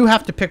 we do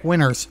have to pick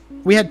winners.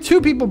 We had three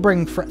people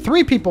bring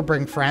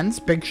friends.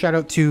 Big shout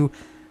out to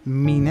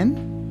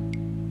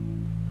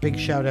Menin. Big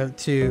shout out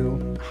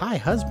to hi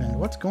husband.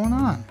 What's going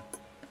on?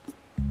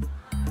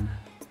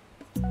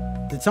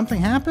 Did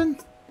something happen?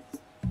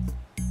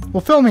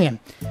 Well, fill me in.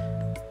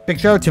 Big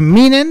shout out to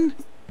Menin.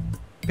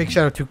 Big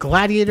shout out to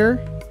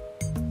Gladiator.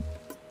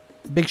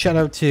 Big shout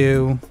out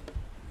to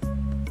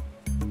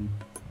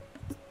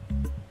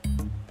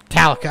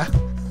Tallica.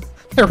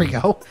 There we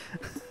go.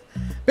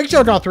 Big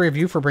shout out to all three of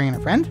you for bringing a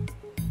friend.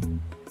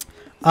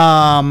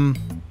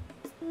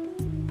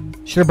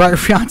 Should have brought your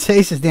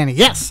fiance, says Danny.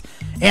 Yes.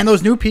 And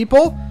those new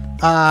people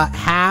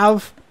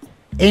have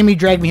Aimee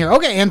dragged me here.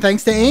 Okay, and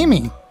thanks to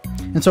Aimee.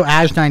 And so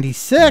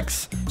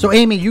Ash96. So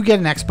Aimee, you get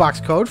an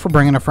Xbox code for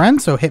bringing a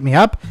friend, so hit me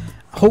up.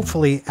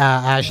 Hopefully,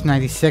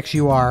 Ash96,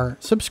 you are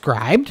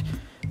subscribed.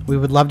 We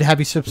would love to have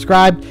you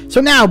subscribed.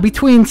 So now,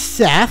 between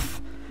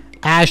Seth,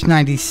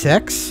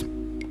 Ash96,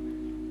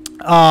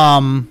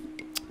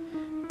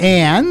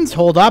 and,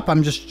 hold up,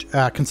 I'm just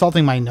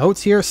consulting my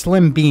notes here.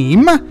 Slim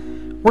Beam.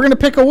 We're going to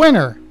pick a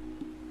winner.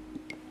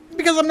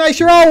 Because I'm nice,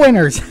 you're all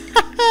winners.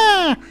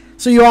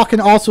 So you all can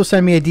also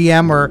send me a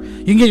DM, or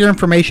you can get your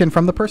information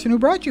from the person who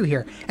brought you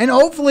here. And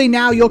hopefully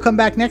now you'll come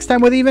back next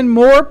time with even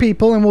more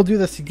people, and we'll do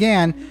this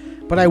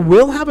again. But I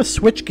will have a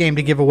Switch game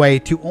to give away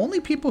to only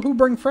people who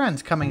bring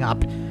friends coming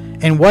up.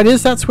 And what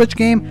is that Switch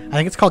game? I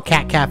think it's called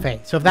Cat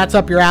Cafe. So if that's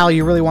up your alley,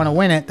 you really want to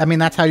win it. I mean,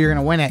 that's how you're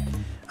going to win it.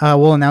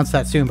 We'll announce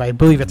that soon, but I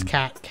believe it's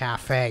Cat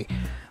Cafe.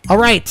 All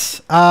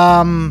right.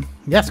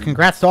 Yes,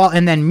 congrats to all.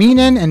 And then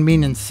Menin and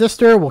Menin's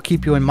sister. We'll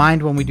keep you in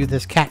mind when we do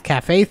this Cat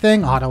Cafe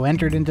thing. Auto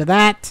entered into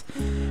that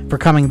for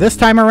coming this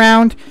time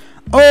around.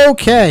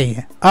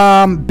 Okay.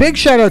 Big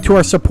shout out to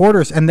our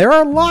supporters. And there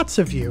are lots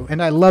of you,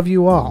 and I love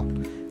you all.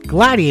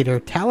 Gladiator,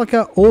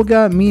 Tallica,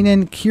 Olga,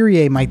 Menin,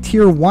 Kirie, my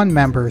Tier 1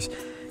 members.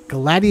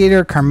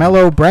 Gladiator,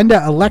 Carmelo,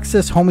 Brenda,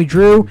 Alexis,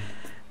 HomieDrew.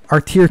 Our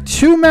Tier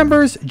 2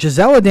 members,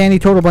 Gisella, Danni,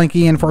 TotalBlank,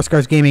 Ian, Four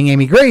Scars Gaming,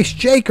 Aimee, Grace,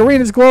 Jake,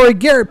 ErnasGlory,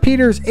 Garrett,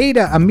 Peters,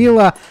 Aida,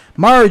 Amela,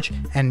 Marge,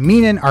 and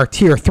Menin. Our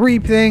Tier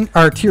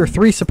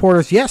 3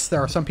 supporters. Yes,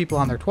 there are some people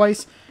on there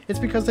twice. It's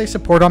because they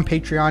support on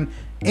Patreon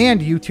and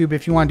YouTube.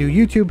 If you want to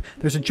do YouTube,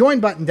 there's a join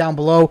button down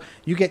below.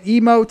 You get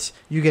emotes,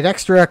 you get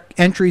extra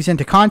entries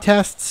into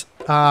contests,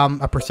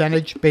 a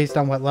percentage based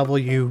on what level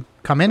you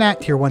come in at,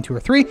 Tier 1, 2, or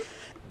 3.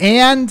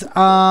 And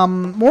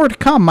more to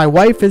come. My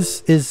wife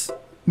is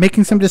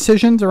making some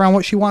decisions around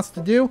what she wants to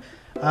do,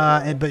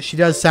 but she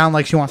does sound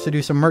like she wants to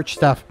do some merch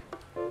stuff.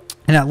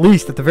 And at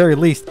the very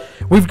least,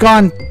 we've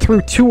gone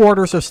through 2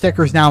 orders of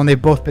stickers now, and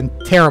they've both been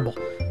terrible.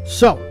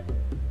 So,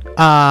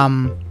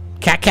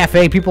 Cat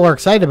Cafe, people are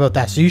excited about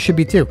that, so you should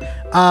be too.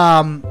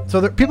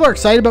 People are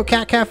excited about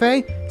Cat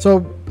Cafe.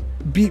 So,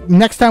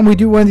 next time we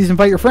do one of these,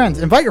 invite your friends.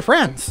 Invite your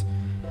friends.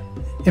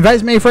 Invite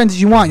as many friends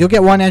as you want. You'll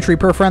get 1 entry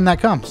per friend that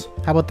comes.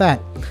 How about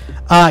that?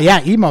 Yeah,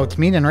 emotes,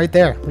 Menin right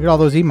there. Look at all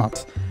those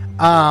emotes.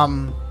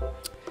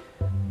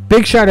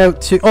 Big shout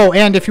out to,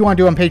 and if you want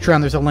to do it on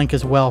Patreon, there's a link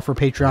as well for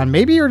Patreon.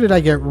 Maybe, or did I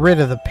get rid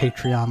of the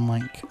Patreon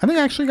link? I think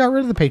I actually got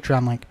rid of the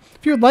Patreon link.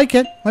 If you would like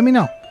it, let me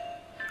know.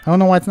 I don't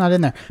know why it's not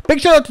in there. Big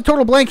shout out to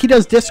TotalBlank. He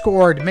does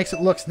Discord. Makes it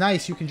looks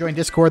nice. You can join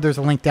Discord. There's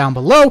a link down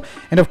below.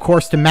 And of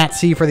course to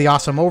MattC for the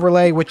awesome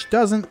overlay, which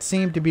doesn't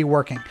seem to be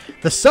working.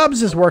 The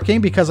subs is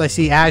working because I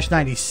see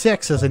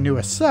Ash96 as a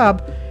newest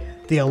sub.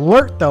 The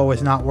alert though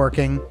is not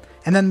working.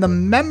 And then the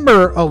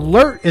member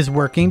alert is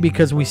working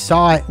because we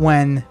saw it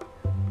when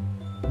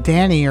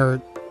Danni,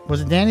 or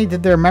was it Danni,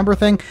 did their member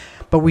thing,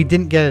 but we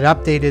didn't get it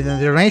updated, and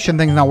the donation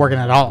thing's not working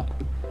at all.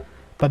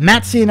 But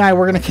MattC and I,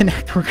 we're going to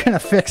connect. We're going to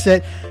fix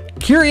it.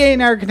 Kirie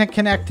and I are going to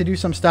connect to do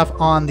some stuff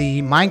on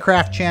the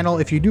Minecraft channel.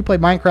 If you do play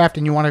Minecraft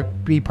and you want to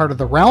be part of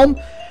the realm,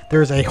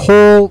 there's a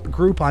whole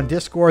group on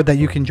Discord that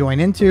you can join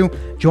into.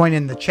 Join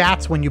in the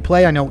chats when you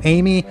play. I know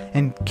Aimee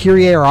and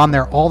Kirie are on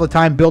there all the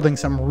time building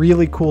some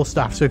really cool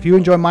stuff. So if you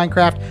enjoy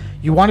Minecraft,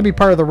 you want to be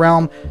part of the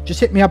realm, just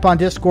hit me up on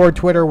Discord,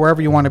 Twitter,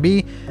 wherever you want to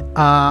be,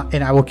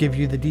 and I will give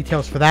you the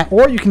details for that.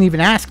 Or you can even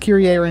ask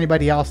Kirie or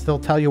anybody else. They'll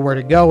tell you where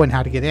to go and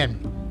how to get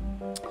in.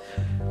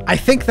 I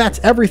think that's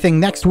everything.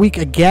 Next week,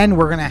 again,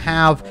 we're going to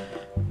have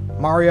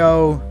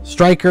Mario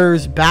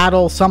Strikers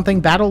Battle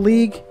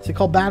League. Is it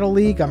called Battle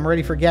League? I'm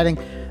already forgetting.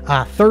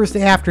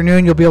 Thursday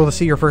afternoon, you'll be able to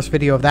see your first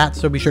video of that,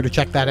 so be sure to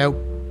check that out.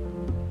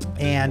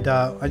 And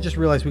I just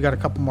realized we got a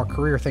couple more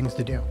career things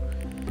to do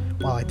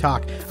while I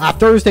talk.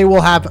 Thursday,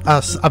 we'll have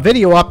a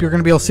video up. You're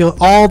going to be able to see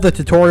all the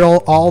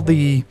tutorial, all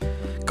the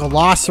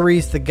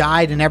glossaries, the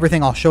guide, and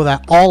everything. I'll show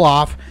that all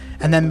off.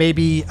 And then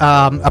maybe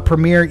a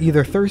premiere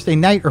either Thursday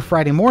night or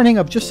Friday morning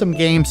of just some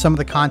games, some of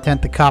the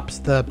content, the cups,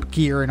 the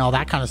gear, and all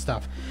that kind of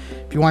stuff.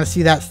 If you want to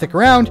see that, stick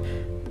around.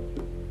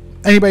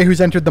 Anybody who's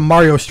entered the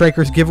Mario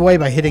Strikers giveaway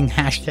by hitting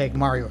hashtag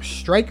Mario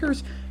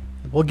Strikers,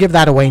 we'll give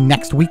that away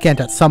next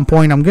weekend at some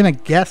point. I'm going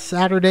to guess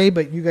Saturday,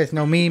 but you guys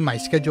know me. My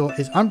schedule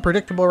is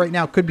unpredictable right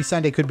now. Could be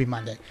Sunday, could be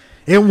Monday.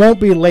 It won't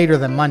be later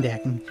than Monday. I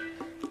can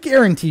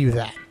guarantee you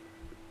that.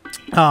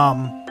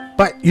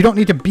 But you don't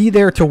need to be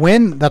there to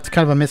win. That's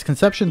kind of a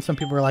misconception. Some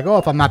people are like, oh,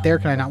 if I'm not there,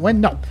 can I not win?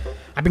 No.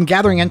 I've been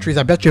gathering entries,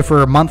 I bet you,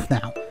 for a month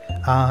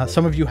now.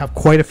 Some of you have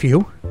quite a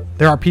few.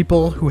 There are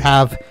people who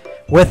have,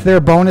 with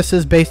their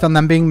bonuses based on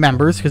them being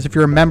members, because if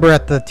you're a member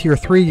at the tier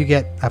 3, you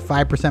get a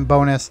 5%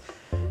 bonus.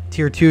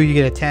 Tier 2, you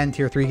get a 10.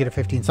 Tier 3, you get a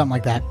 15, something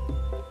like that.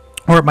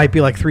 Or it might be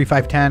like 3,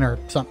 5, 10 or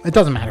something. It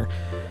doesn't matter.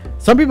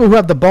 Some people who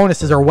have the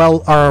bonuses are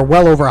well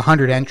over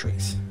 100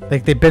 entries.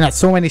 Like, they've been at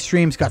so many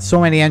streams, got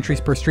so many entries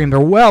per stream. They're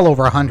well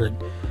over 100.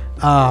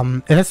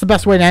 And that's the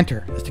best way to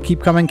enter, is to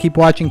keep coming, keep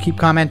watching, keep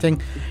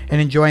commenting, and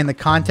enjoying the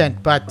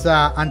content. But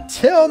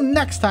until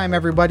next time,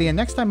 everybody, and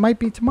next time might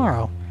be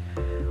tomorrow.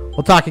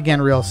 We'll talk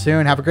again real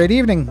soon. Have a great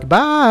evening.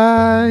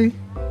 Goodbye.